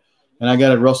myself. And I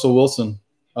got a Russell Wilson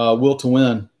will to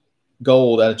win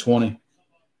gold out of 20.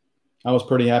 I was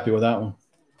pretty happy with that one.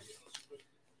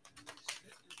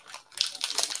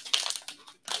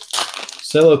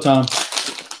 Cello time.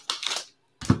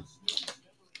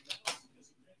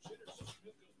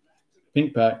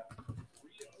 Pink pack.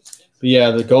 But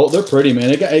yeah, the gold, they're pretty, man.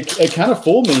 It kind of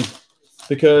fooled me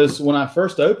because when I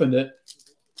first opened it,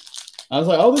 I was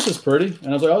like, oh, this is pretty. And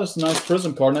I was like, oh, this is a nice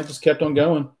prism card. And I just kept on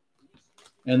going.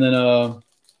 And then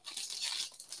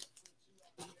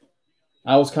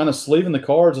I was kind of sleeving the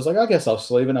cards. I was like, I guess I'll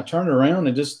sleeve it. And I turned it around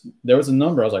and just there was a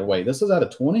number. I was like, wait, this is out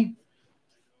of 20?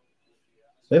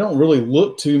 They don't really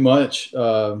look too much.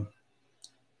 I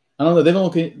don't know. They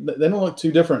don't look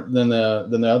too different than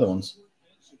the other ones.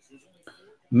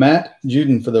 Matt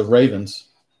Judon for the Ravens.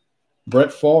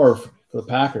 Brett Favre for the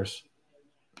Packers.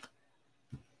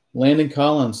 Landon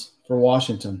Collins for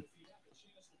Washington.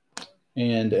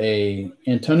 And a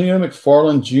Antonio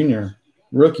McFarland Jr.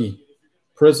 rookie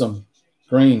prism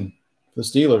green for the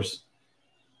Steelers.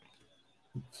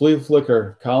 Flea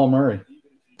Flicker Kyle Murray.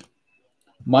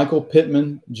 Michael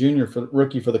Pittman Jr. for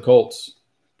rookie for the Colts.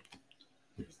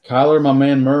 Kyler, my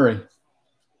man Murray,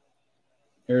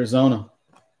 Arizona.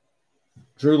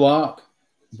 Drew Lock,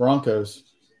 Broncos.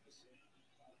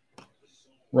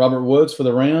 Robert Woods for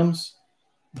the Rams.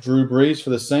 Drew Brees for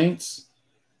the Saints.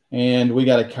 And we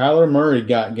got a Kyler Murray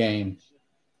got game.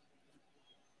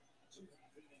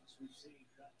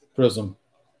 Prism.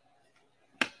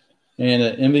 And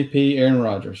an MVP Aaron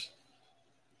Rodgers.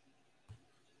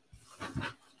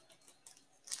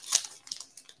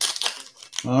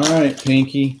 All right,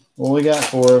 Pinky. What we got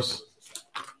for us?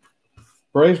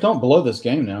 Braves, don't blow this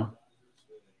game now.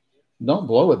 Don't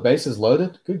blow it. Bases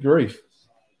loaded. Good grief.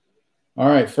 All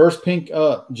right, first pink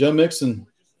up. Joe Mixon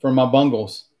for my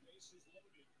Bungles.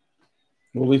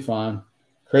 We'll be fine.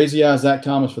 Crazy Eyes Zach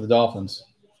Thomas for the Dolphins.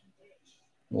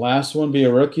 Last one be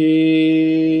a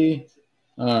rookie.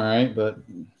 All right, but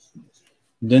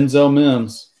Denzel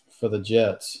Mims for the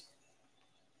Jets.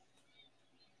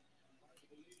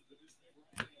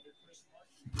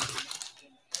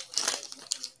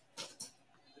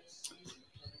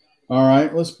 All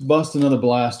right, let's bust another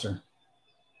blaster.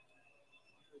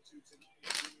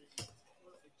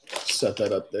 Set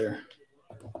that up there.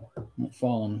 Not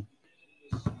falling.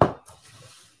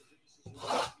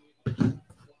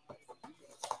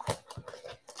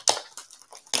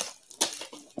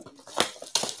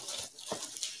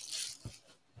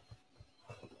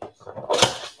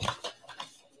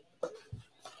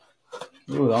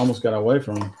 Ooh, it almost got away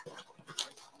from him.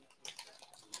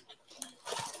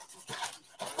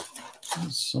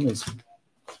 Some of these.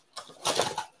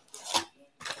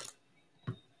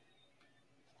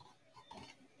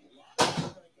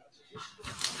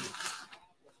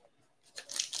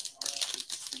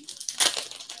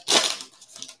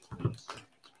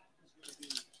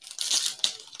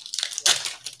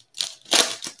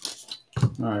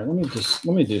 All right,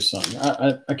 let me do something.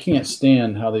 I can't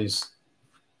stand how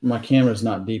my camera's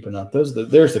not deep enough. There's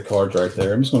the cards right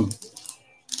there. I'm just going to.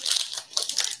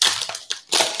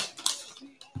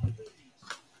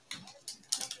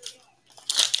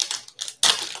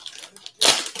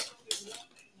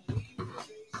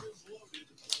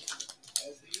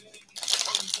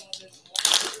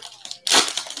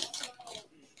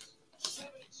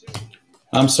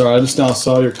 I'm sorry, I just now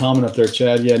saw your comment up there,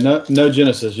 Chad. Yeah, no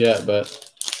Genesis yet, but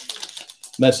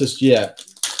that's just yet.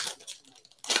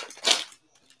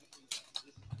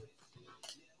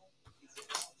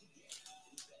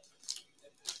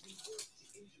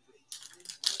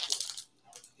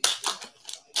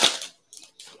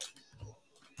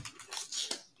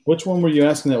 Which one were you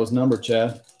asking that was numbered,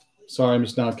 Chad? Sorry, I'm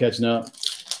just now catching up.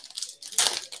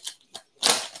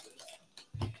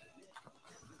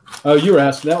 Oh, you were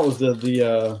asking. That was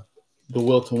the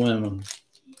will to win.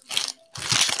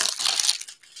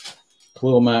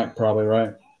 Khalil Mack, probably,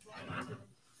 right?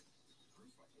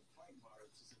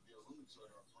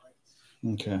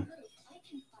 Okay.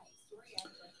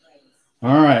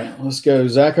 All right, let's go.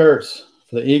 Zach Ertz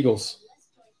for the Eagles.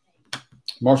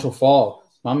 Marshall Faulk,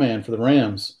 my man, for the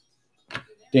Rams.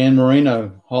 Dan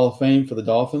Marino, Hall of Fame for the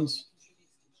Dolphins.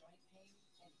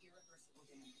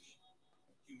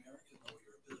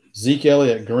 Zeke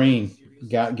Elliott, green,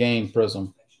 got game,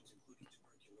 prism.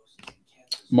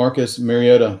 Marcus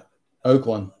Mariota,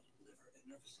 Oakland.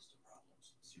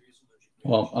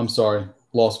 Well, I'm sorry,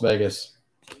 Las Vegas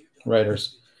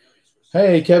Raiders.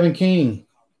 Hey, Kevin King.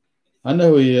 I know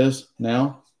who he is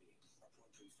now.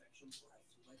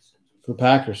 For the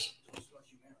Packers.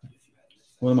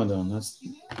 What am I doing?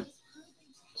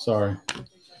 Sorry.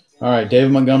 All right,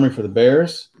 David Montgomery for the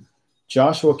Bears.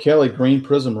 Joshua Kelly, green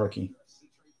prism rookie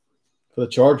for the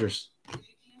Chargers.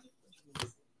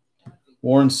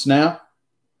 Warren Snap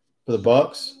for the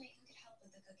Bucks.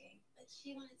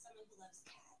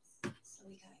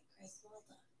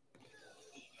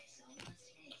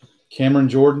 Cameron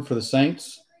Jordan for the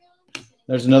Saints.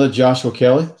 There's another Joshua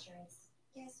Kelly,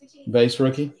 base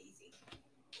rookie.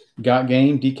 Got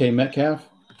game, DK Metcalf.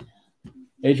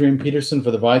 Adrian Peterson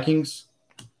for the Vikings.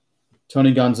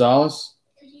 Tony Gonzalez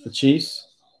for the Chiefs.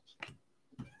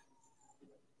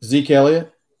 Zeke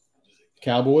Elliott,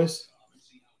 Cowboys.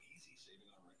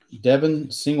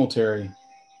 Devin Singletary,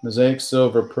 Mosaic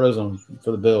Silver Prism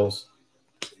for the Bills.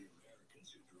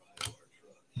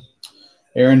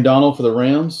 Aaron Donald for the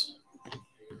Rams.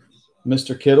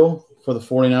 Mr. Kittle for the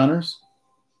 49ers.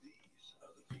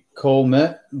 Cole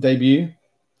Met debut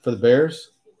for the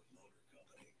Bears.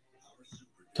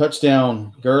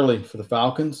 Touchdown Gurley for the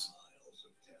Falcons.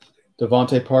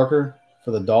 Devontae Parker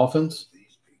for the Dolphins.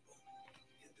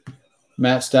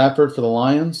 Matt Stafford for the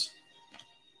Lions.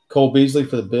 Cole Beasley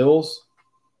for the Bills.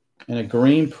 And a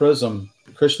green prism,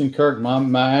 Christian Kirk,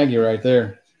 my Aggie right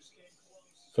there,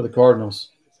 for the Cardinals.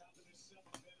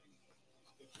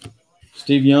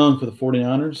 Steve Young for the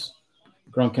 49ers.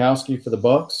 Gronkowski for the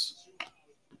Bucks.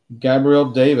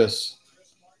 Gabriel Davis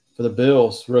for the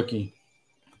Bills, rookie.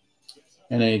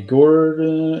 And a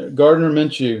Gardner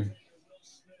Minshew.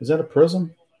 Is that a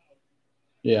prism?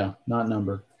 Yeah, not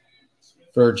numbered.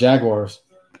 For Jaguars.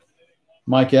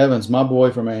 Mike Evans, my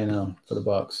boy from A&M, for the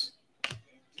Bucks.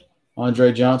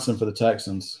 Andre Johnson for the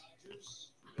Texans.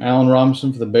 Allen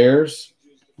Robinson for the Bears.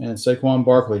 And Saquon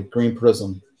Barkley, green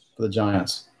prism, for the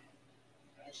Giants.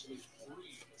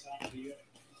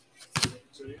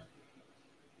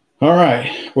 All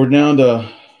right, we're down to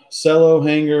Cello,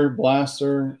 Hanger,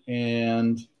 Blaster,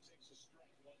 and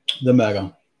the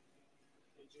Mega.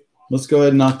 Let's go ahead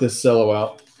and knock this Cello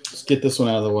out. Let's get this one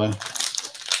out of the way.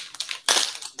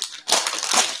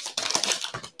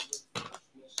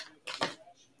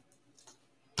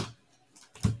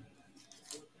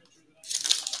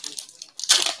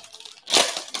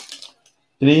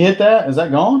 Did he hit that? Is that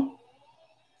gone?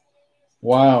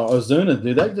 Wow, Ozuna,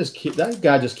 dude, that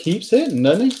guy just keeps hitting,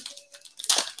 doesn't he?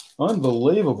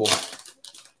 Unbelievable.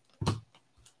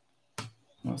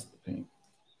 That's the pink.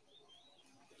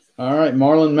 All right,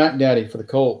 Marlon McDaddy for the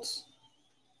Colts.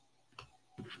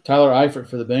 Tyler Eifert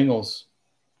for the Bengals.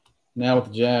 Now with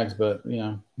the Jags, but, you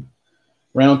know.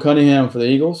 Ronald Cunningham for the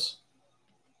Eagles.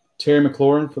 Terry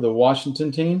McLaurin for the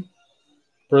Washington team.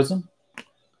 Prism.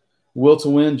 Will to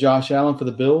win, Josh Allen for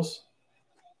the Bills.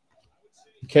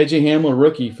 KJ Hamler,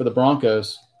 rookie for the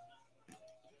Broncos.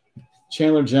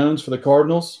 Chandler Jones for the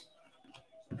Cardinals.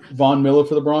 Von Miller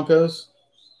for the Broncos.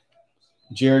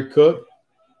 Jared Cook,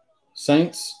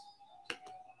 Saints.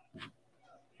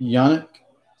 Yannick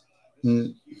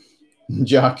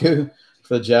Njoku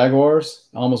for the Jaguars.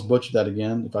 I almost butchered that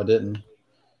again if I didn't.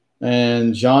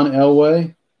 And John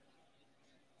Elway,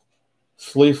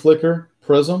 Flea Flicker,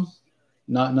 Prism,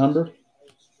 not numbered.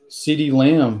 CeeDee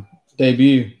Lamb,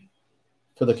 debut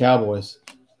for the Cowboys.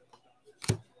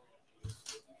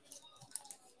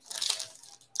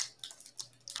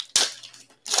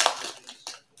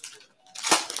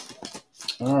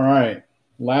 All right,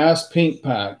 last pink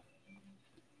pack.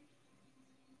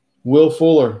 Will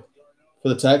Fuller for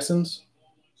the Texans.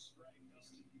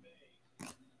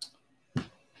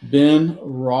 Ben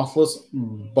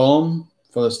Roethlisberger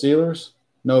for the Steelers.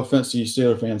 No offense to you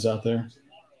Steeler fans out there.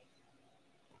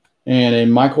 And a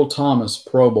Michael Thomas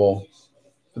Pro Bowl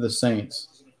for the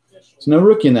Saints. There's no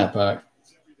rookie in that pack.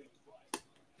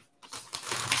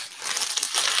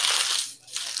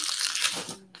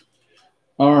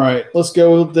 All right, let's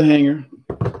go with the hanger.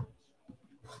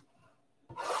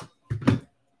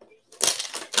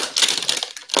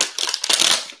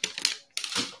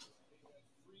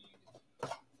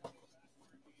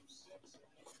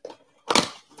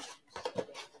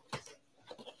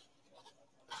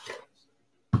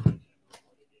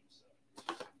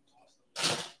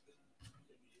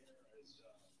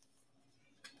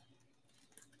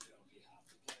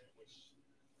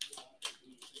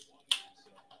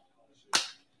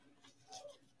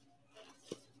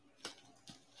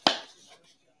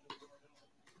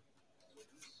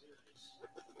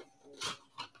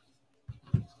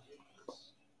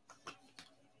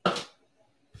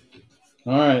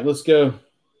 All right, let's go.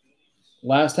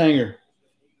 Last hanger.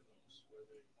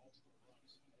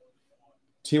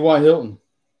 T.Y. Hilton,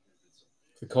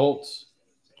 the Colts.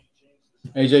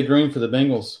 A.J. Green for the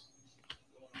Bengals.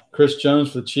 Chris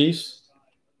Jones for the Chiefs.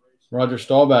 Roger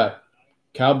Staubach,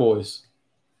 Cowboys.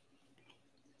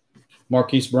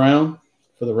 Marquise Brown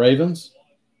for the Ravens.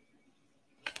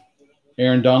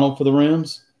 Aaron Donald for the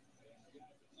Rams.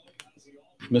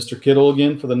 Mr. Kittle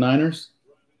again for the Niners.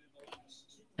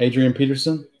 Adrian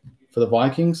Peterson for the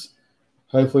Vikings.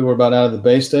 Hopefully we're about out of the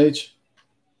base stage.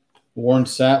 Warren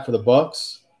Sapp for the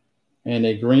Bucks. And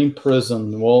a green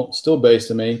prism, well, still base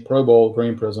to me, Pro Bowl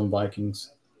green prism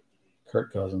Vikings.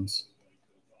 Kirk Cousins.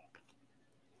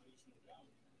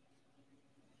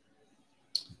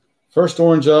 First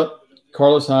orange up,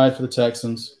 Carlos Hyde for the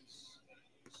Texans.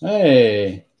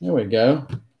 Hey, there we go.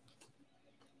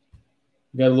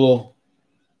 We got a little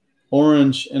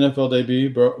orange NFL debut,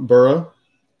 Burrow,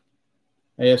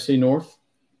 AFC North.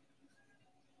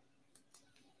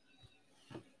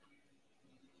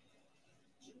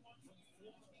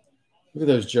 Look at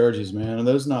those jerseys, man. Are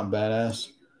those not badass?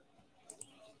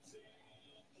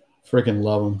 Freaking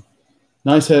love them.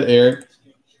 Nice hit, Eric.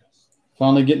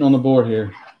 Finally getting on the board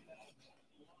here.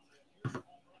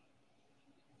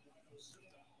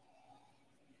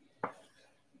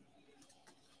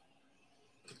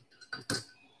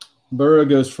 Burrow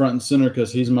goes front and center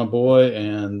because he's my boy,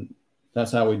 and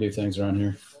that's how we do things around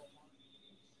here.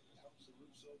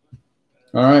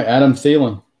 All right, Adam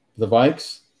Thielen for the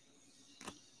Vikes.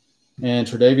 And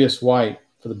Tre'Davious White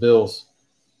for the Bills.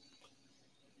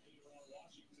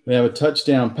 We have a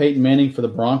touchdown, Peyton Manning for the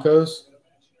Broncos.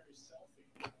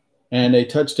 And a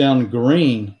touchdown,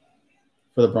 Green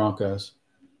for the Broncos.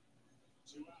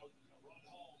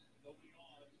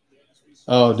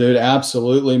 Oh, dude,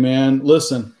 absolutely, man.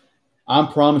 Listen, I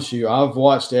promise you, I've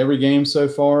watched every game so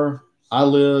far.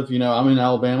 I'm in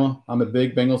Alabama. I'm a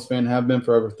big Bengals fan, have been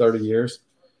for over 30 years.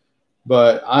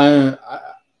 But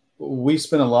we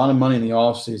spent a lot of money in the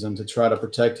offseason to try to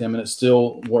protect him, and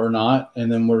we're not.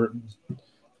 And then we're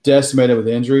decimated with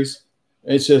injuries.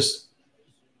 It's just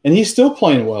 – and he's still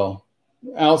playing well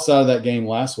outside of that game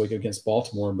last week against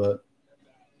Baltimore. But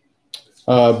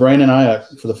Brandon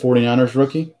Ayuk for the 49ers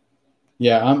rookie.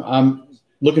 Yeah, I'm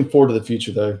looking forward to the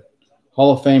future, though.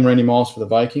 Hall of Fame Randy Moss for the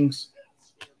Vikings.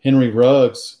 Henry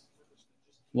Ruggs,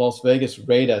 Las Vegas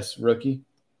Raiders rookie.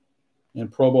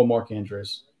 And Pro Bowl Mark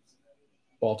Andrews,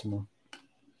 Baltimore.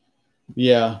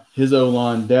 Yeah, his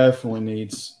O-line definitely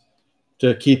needs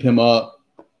to keep him up.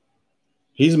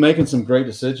 He's making some great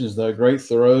decisions, though. Great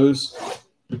throws.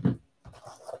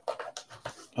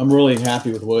 I'm really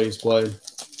happy with what he's played.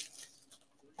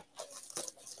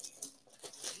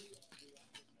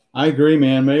 I agree,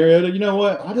 man. Mariota, you know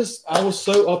what? I was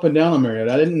so up and down on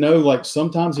Mariota. I didn't know, like,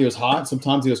 sometimes he was hot,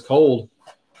 sometimes he was cold.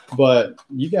 But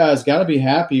you guys got to be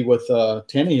happy with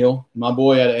Tannehill, my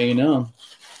boy out of A&M.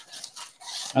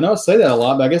 I know I say that a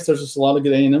lot, but I guess there's just a lot of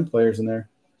good A&M players in there.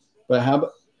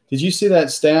 But did you see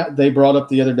that stat they brought up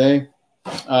the other day?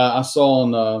 I saw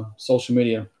on social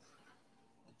media.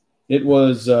 It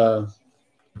was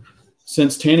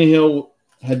since Tannehill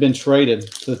had been traded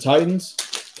to the Titans,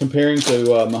 comparing to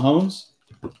Mahomes,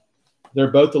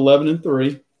 they're both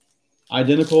 11-3,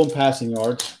 identical in passing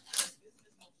yards.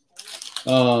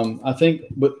 I think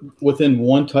within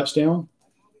one touchdown,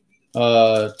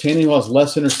 Tannehill has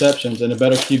less interceptions and a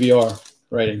better QBR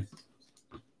rating.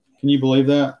 Can you believe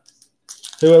that?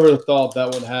 Whoever thought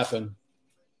that would happen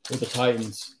with the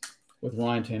Titans with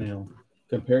Ryan Tannehill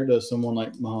compared to someone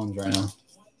like Mahomes right now?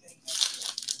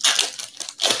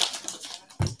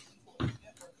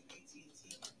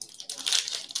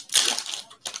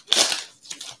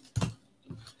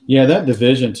 Yeah, that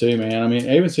division too, man. I mean,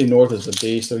 AFC North is a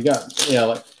beast. So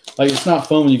like it's not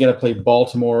fun when you got to play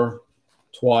Baltimore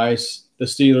twice, the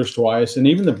Steelers twice, and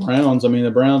even the Browns. I mean,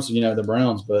 the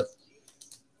Browns, but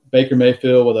Baker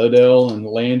Mayfield with Odell and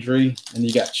Landry, and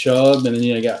you got Chubb, and then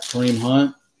you got Kareem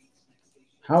Hunt.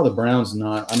 How are the Browns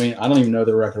not? I mean, I don't even know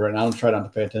their record right now. I don't try not to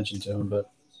pay attention to them,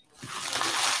 but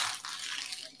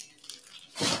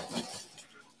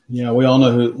yeah, we all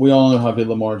know how good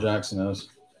Lamar Jackson is.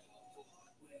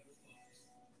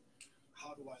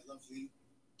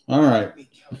 All right.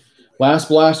 Last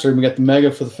blaster, we got the mega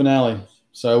for the finale.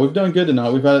 So we've done good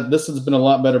tonight. This has been a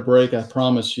lot better break, I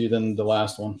promise you, than the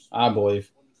last one, I believe.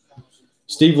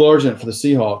 Steve Largent for the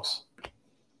Seahawks.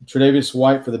 Tre'Davious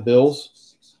White for the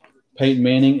Bills. Peyton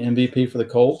Manning, MVP for the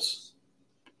Colts.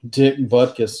 Dick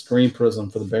Butkus, Green Prism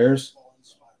for the Bears.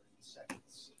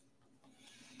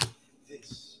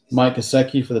 Mike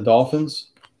Gesicki for the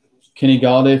Dolphins. Kenny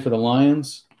Galladay for the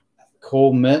Lions.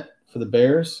 Cole Kmet for the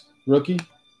Bears, rookie.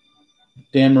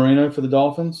 Dan Marino for the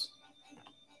Dolphins,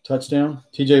 touchdown.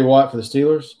 TJ Watt for the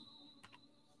Steelers.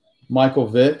 Michael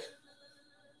Vick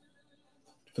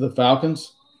for the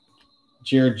Falcons.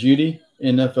 Jared Jeudy,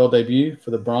 NFL debut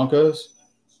for the Broncos.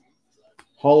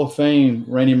 Hall of Fame,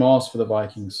 Randy Moss for the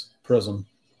Vikings, Prism.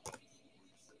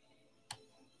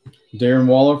 Darren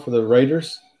Waller for the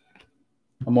Raiders.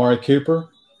 Amari Cooper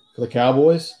for the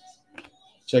Cowboys.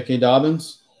 J.K.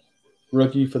 Dobbins,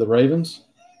 rookie for the Ravens.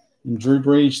 And Drew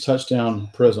Brees, touchdown,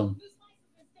 Prism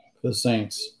for the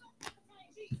Saints.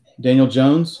 Daniel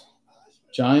Jones,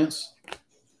 Giants.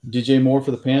 DJ Moore for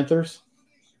the Panthers.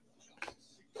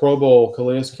 Pro Bowl,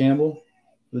 Calais Campbell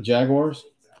for the Jaguars.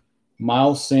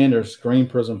 Miles Sanders, Green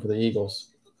Prism for the Eagles.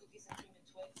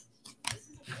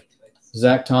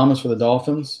 Zach Thomas for the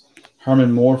Dolphins.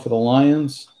 Herman Moore for the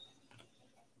Lions.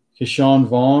 Keyshawn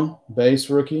Vaughn, base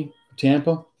rookie,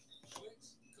 Tampa.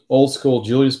 Old school,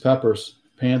 Julius Peppers,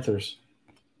 Panthers.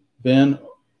 Ben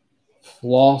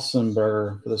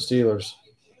Flossenberger for the Steelers.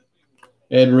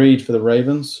 Ed Reed for the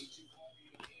Ravens.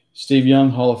 Steve Young,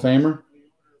 Hall of Famer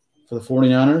for the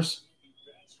 49ers.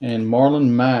 And Marlon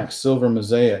Mack, silver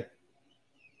Mosaic.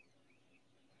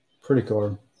 Pretty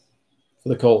card for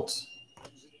the Colts.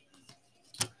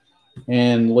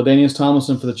 And LaDainius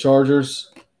Tomlinson for the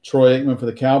Chargers. Troy Aikman for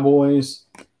the Cowboys.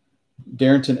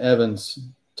 Darrington Evans,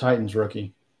 Titans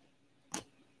rookie.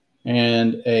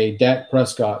 And a Dak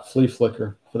Prescott, flea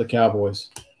flicker for the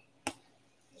Cowboys.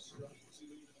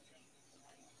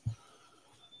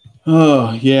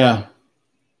 Oh, yeah.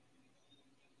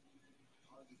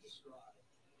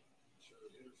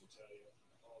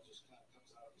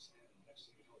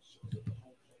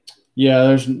 Yeah,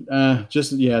 there's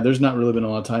there's not really been a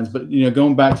lot of times, but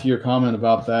going back to your comment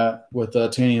about that with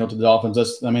Tannehill to the Dolphins,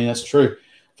 that's true.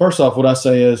 First off, what I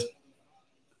say is,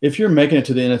 if you're making it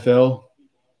to the NFL,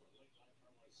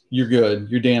 you're good.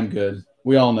 You're damn good.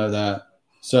 We all know that.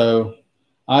 So,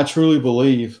 I truly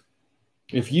believe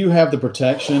if you have the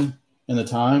protection and the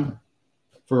time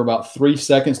for about 3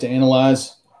 seconds to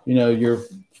analyze, your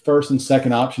first and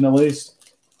second option at least,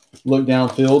 look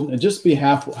downfield and just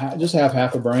have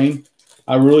half a brain,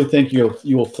 I really think you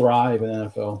will thrive in the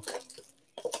NFL.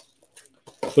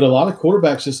 But a lot of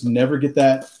quarterbacks just never get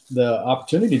the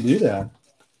opportunity to do that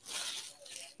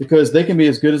because they can be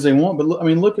as good as they want. But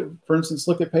look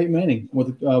at Peyton Manning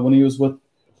when he was with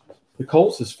the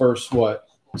Colts his first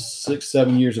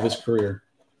 6-7 years of his career.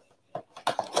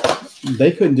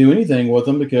 They couldn't do anything with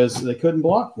him because they couldn't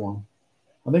block for him.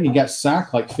 I think he got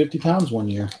sacked like 50 times one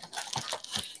year.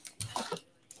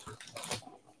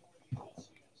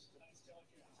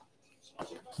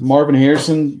 Marvin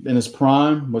Harrison in his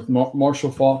prime with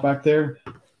Marshall Faulk back there.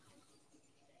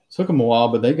 Took him a while,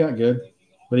 but they got good.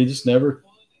 But he just never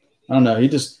 – I don't know.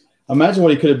 Imagine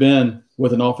what he could have been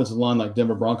with an offensive line like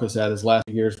Denver Broncos had his last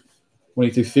years when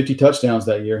he threw 50 touchdowns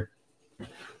that year.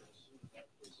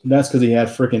 That's because he had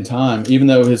freaking time, even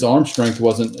though his arm strength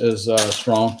wasn't as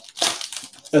strong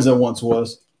as it once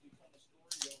was.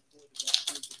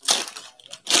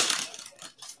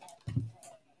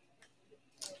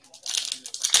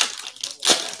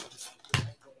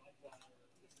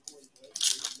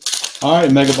 All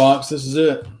right, Mega Box, this is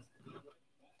it.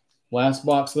 Last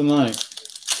box of the night.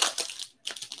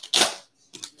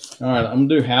 All right, I'm going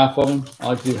to do half of them. I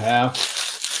like to do half.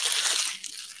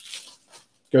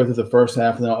 Go through the first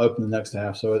half, and then I'll open the next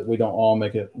half so we don't all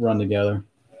make it run together.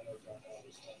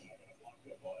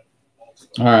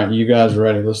 All right, you guys are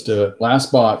ready. Let's do it.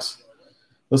 Last box.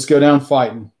 Let's go down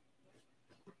fighting.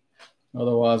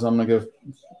 Otherwise, I'm going to go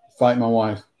fight my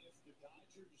wife.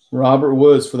 Robert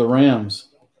Woods for the Rams.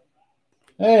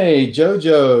 Hey,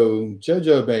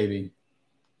 JoJo baby.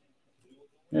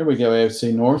 There we go,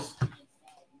 AFC North.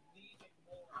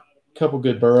 Couple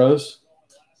good Burrows.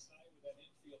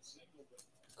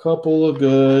 Couple of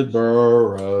good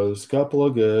Burrows.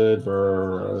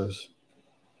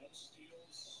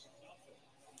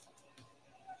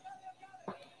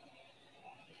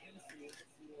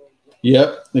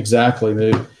 Yep, exactly,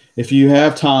 dude. If you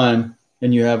have time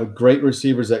and you have great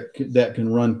receivers that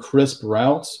can run crisp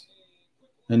routes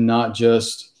and not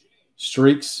just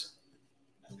streaks,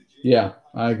 yeah,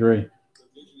 I agree.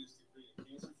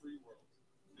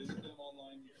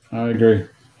 All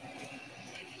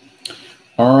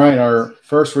right, our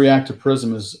first reactive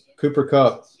prism is Cooper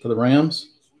Kupp for the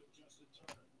Rams.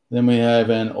 Then we have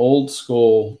an old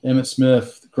school Emmitt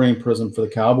Smith green prism for the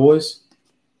Cowboys.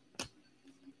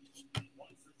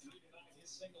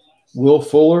 Will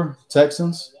Fuller,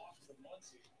 Texans.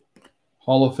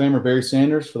 Hall of Famer Barry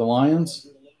Sanders for the Lions.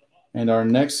 And our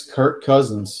next Kirk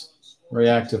Cousins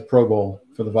reactive Pro Bowl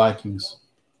for the Vikings.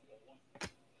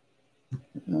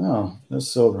 Oh, that's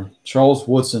silver. Charles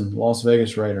Woodson, Las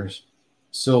Vegas Raiders.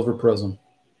 Silver prism.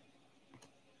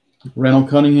 Randall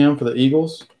Cunningham for the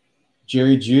Eagles.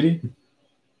 Jerry Jeudy.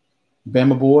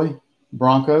 Bama Boy,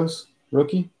 Broncos,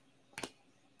 rookie.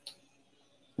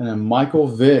 And then Michael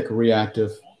Vick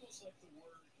reactive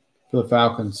for the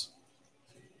Falcons.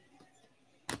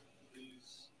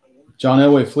 John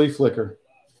Elway flea flicker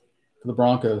for the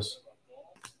Broncos.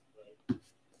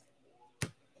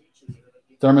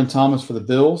 Thurman Thomas for the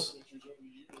Bills.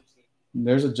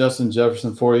 There's a Justin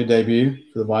Jefferson 40 debut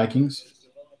for the Vikings.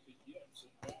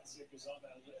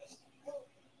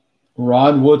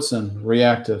 Rod Woodson,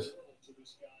 reactive.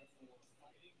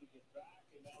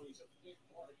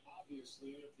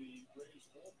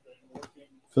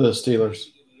 For the Steelers.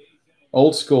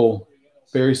 Old school,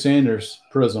 Barry Sanders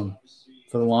Prism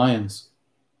for the Lions.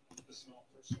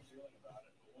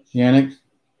 Yannick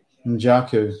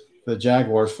Njoku for the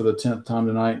Jaguars for the 10th time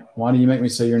tonight. Why do you make me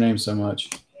say your name so much?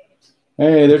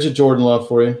 Hey, there's a Jordan Love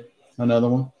for you. Another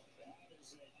one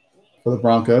for the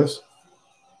Broncos.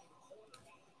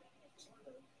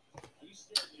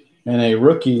 And a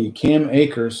rookie, Cam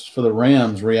Akers for the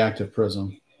Rams reactive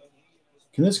prism.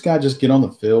 Can this guy just get on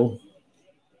the field?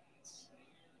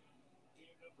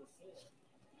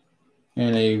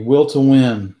 And a will to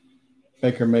win,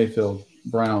 Baker Mayfield,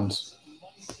 Browns.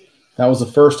 That was the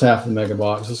first half of the mega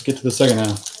box. Let's get to the second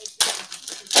half.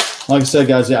 Like I said,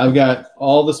 guys, yeah, I've got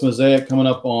all this Mosaic coming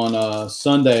up on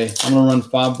Sunday. I'm going to run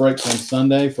 5 breaks on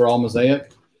Sunday for all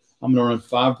Mosaic. I'm going to run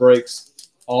 5 breaks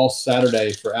all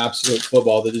Saturday for Absolute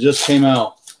Football. That just came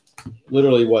out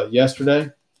literally, yesterday?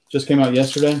 Just came out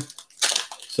yesterday.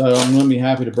 So I'm going to be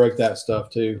happy to break that stuff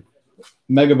too.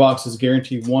 Mega boxes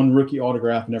guarantee 1 rookie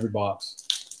autograph in every box,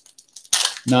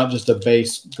 not just a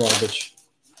base garbage.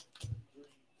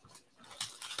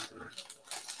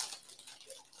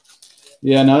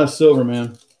 Yeah, not a silver,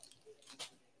 man.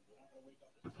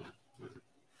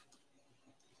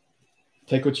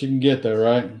 Take what you can get there,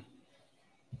 right?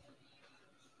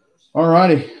 All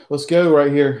righty, let's go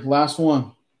right here. Last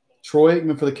one. Troy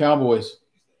Aikman for the Cowboys.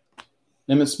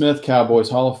 Emmitt Smith, Cowboys,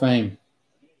 Hall of Fame.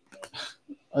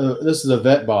 This is a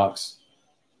vet box.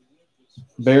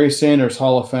 Barry Sanders,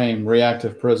 Hall of Fame,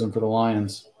 reactive prism for the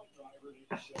Lions.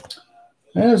 And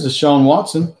there's a Deshaun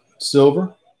Watson,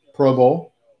 silver, Pro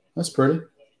Bowl. That's pretty.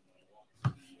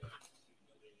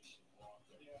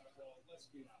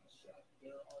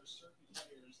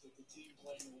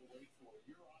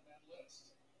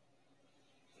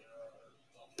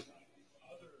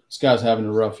 This guy's having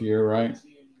a rough year, right?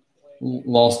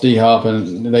 Lost D-Hop,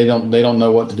 and they don't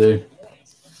know what to do.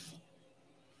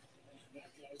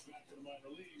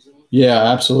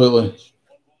 Yeah, absolutely.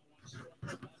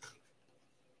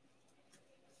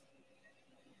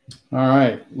 All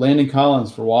right, Landon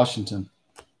Collins for Washington.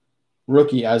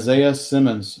 Rookie Isaiah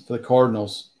Simmons for the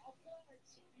Cardinals.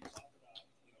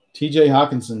 T.J.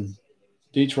 Hawkinson,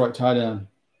 Detroit tight end.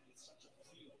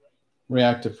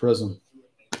 Reactive prism.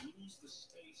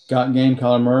 Got game,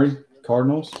 Kyler Murray,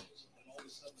 Cardinals.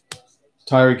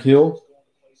 Tyreek Hill,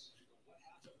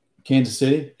 Kansas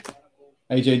City.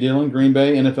 A.J. Dillon, Green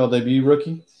Bay, NFL debut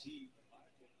rookie.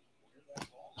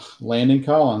 Landon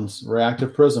Collins,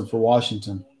 reactive prism for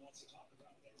Washington.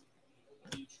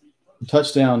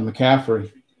 Touchdown,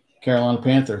 McCaffrey, Carolina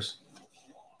Panthers.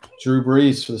 Drew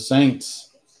Brees for the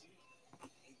Saints.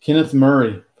 Kenneth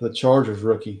Murray for the Chargers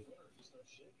rookie.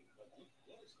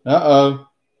 Uh-oh.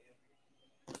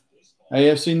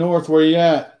 AFC North, where you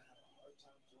at?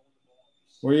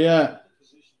 Where you at?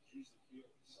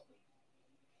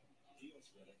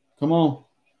 Come on.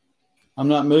 I'm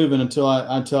not moving until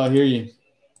I hear you.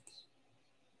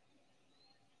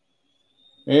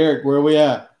 Eric, where are we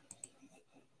at?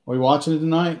 Are we watching it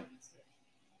tonight?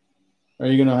 Or are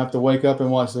you going to have to wake up and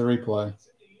watch the replay?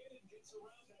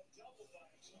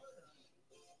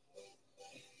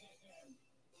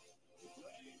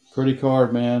 Pretty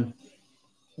card, man.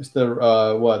 It's the,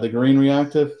 the green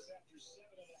reactive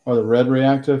or the red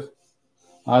reactive?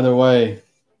 Either way,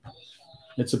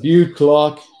 it's a beaut,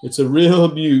 Clock. It's a real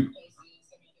beaut.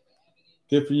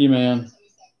 Good for you, man.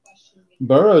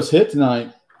 Burrows hit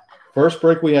tonight. First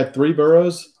break, we had 3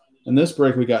 Burrows. And this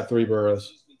break, we got 3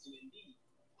 Burrows.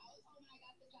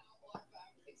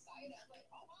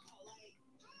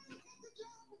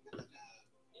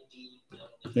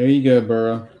 There you go,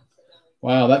 Burrow.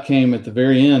 Wow, that came at the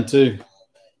very end, too.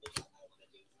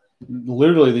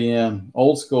 Literally the end.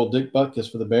 Old school Dick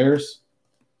Butkus for the Bears.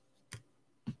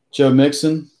 Joe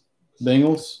Mixon,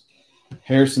 Bengals.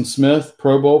 Harrison Smith,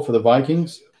 Pro Bowl for the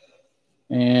Vikings.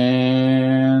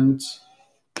 And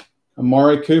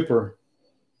Amari Cooper,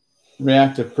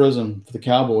 reactive prism for the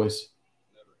Cowboys.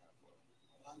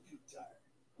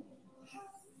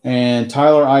 And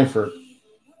Tyler Eifert,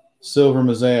 silver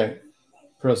mosaic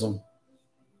prism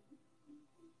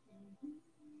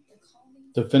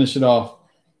to finish it off.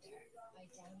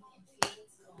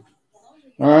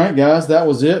 All right, guys, that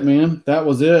was it, man. That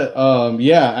was it.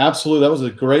 Yeah, absolutely. That was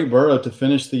a great Burrow to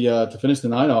finish the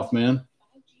night off, man.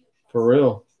 For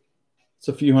real. It's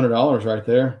a few $100s right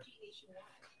there.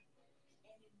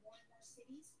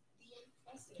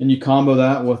 And you combo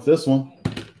that with this one.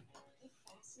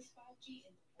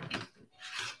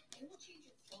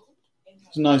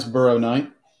 It's a nice Burrow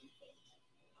night.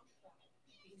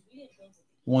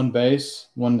 1 base,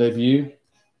 1 debut.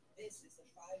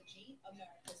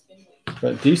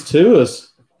 But these Tuas,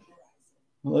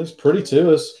 well, those pretty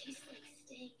Tuas.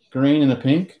 green and a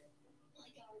pink.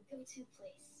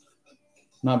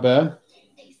 Not bad.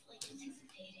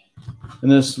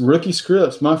 And this rookie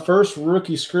scripts, my first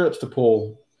rookie scripts to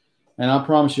pull. And I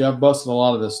promise you, I've busted a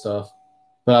lot of this stuff,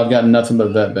 but I've got nothing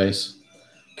but vet base.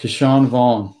 Keyshawn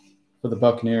Vaughn for the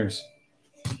Buccaneers.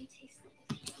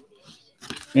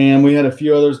 And we had a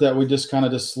few others that we just kind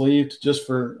of just sleeved just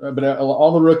for, but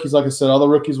all the rookies, like I said, all the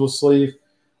rookies will sleeve,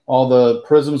 all the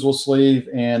prisms will sleeve,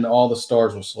 and all the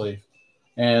stars will sleeve.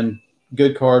 And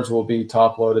good cards will be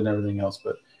top loaded and everything else.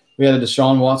 But we had a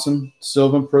Deshaun Watson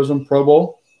Silver Prism Pro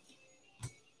Bowl.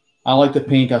 I like the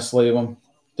pink. I sleeve them.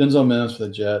 Denzel Mims for the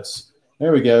Jets.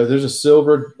 There we go. There's a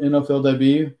silver NFL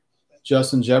debut.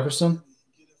 Justin Jefferson.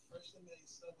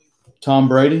 Tom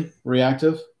Brady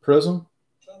Reactive Prism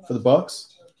for the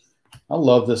Bucks. I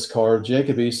love this card.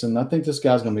 Jacob Eason. I think this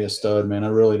guy's going to be a stud, man. I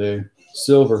really do.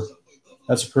 Silver.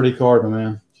 That's a pretty card, my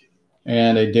man.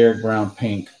 And a Derek Brown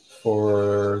pink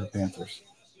for the Panthers.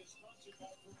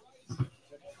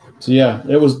 So yeah,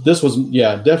 this was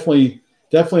definitely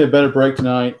a better break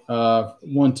tonight.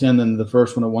 110 than the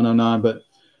first one at 109. But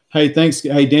hey, thanks.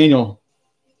 Hey, Daniel,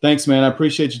 thanks, man. I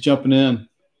appreciate you jumping in.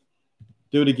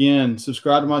 Do it again.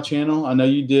 Subscribe to my channel. I know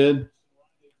you did.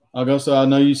 So I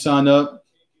know you signed up.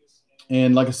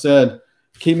 And like I said,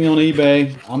 keep me on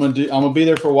eBay. I'm gonna be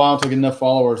there for a while until I get enough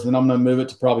followers. Then I'm gonna move it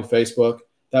to probably Facebook.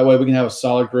 That way we can have a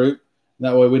solid group.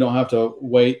 That way we don't have to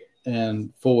wait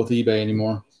and fool with eBay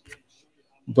anymore.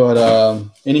 But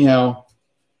anyhow,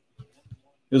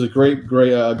 it was a great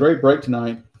break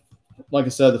tonight. Like I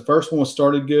said, the first one was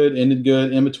started good, ended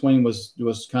good. In between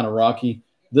was kind of rocky.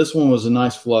 This one was a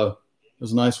nice flow. It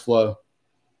was a nice flow.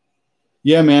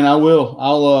 Yeah, man, I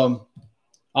will.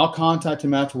 I'll contact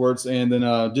him afterwards, and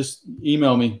then just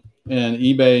email me and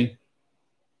email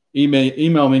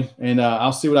me, and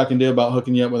I'll see what I can do about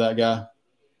hooking you up with that guy.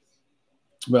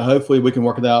 But hopefully we can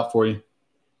work it out for you.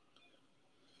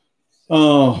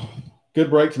 Oh, good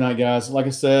break tonight, guys. Like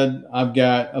I said, I've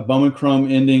got a Bowman Chrome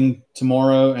ending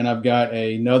tomorrow, and I've got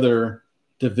another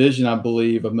division, I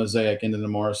believe, of Mosaic ending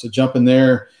tomorrow. So jump in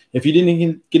there. If you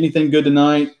didn't get anything good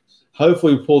tonight,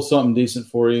 hopefully we pulled something decent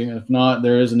for you. And if not,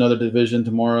 there is another division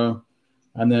tomorrow.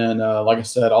 And then, like I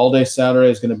said, all day Saturday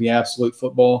is going to be absolute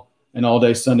football, and all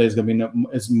day Sunday is going to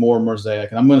be more Mosaic.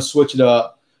 And I'm going to switch it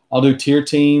up. I'll do tier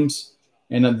teams,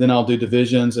 and then I'll do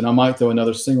divisions, and I might throw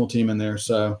another single team in there.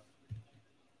 So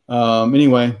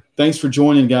anyway, thanks for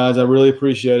joining, guys. I really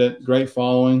appreciate it. Great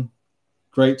following,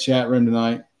 great chat room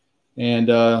tonight.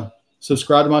 And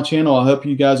subscribe to my channel. I hope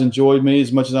you guys enjoyed me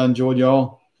as much as I enjoyed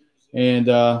y'all. And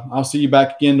I'll see you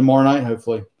back again tomorrow night,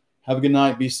 hopefully. Have a good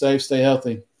night. Be safe. Stay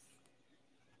healthy.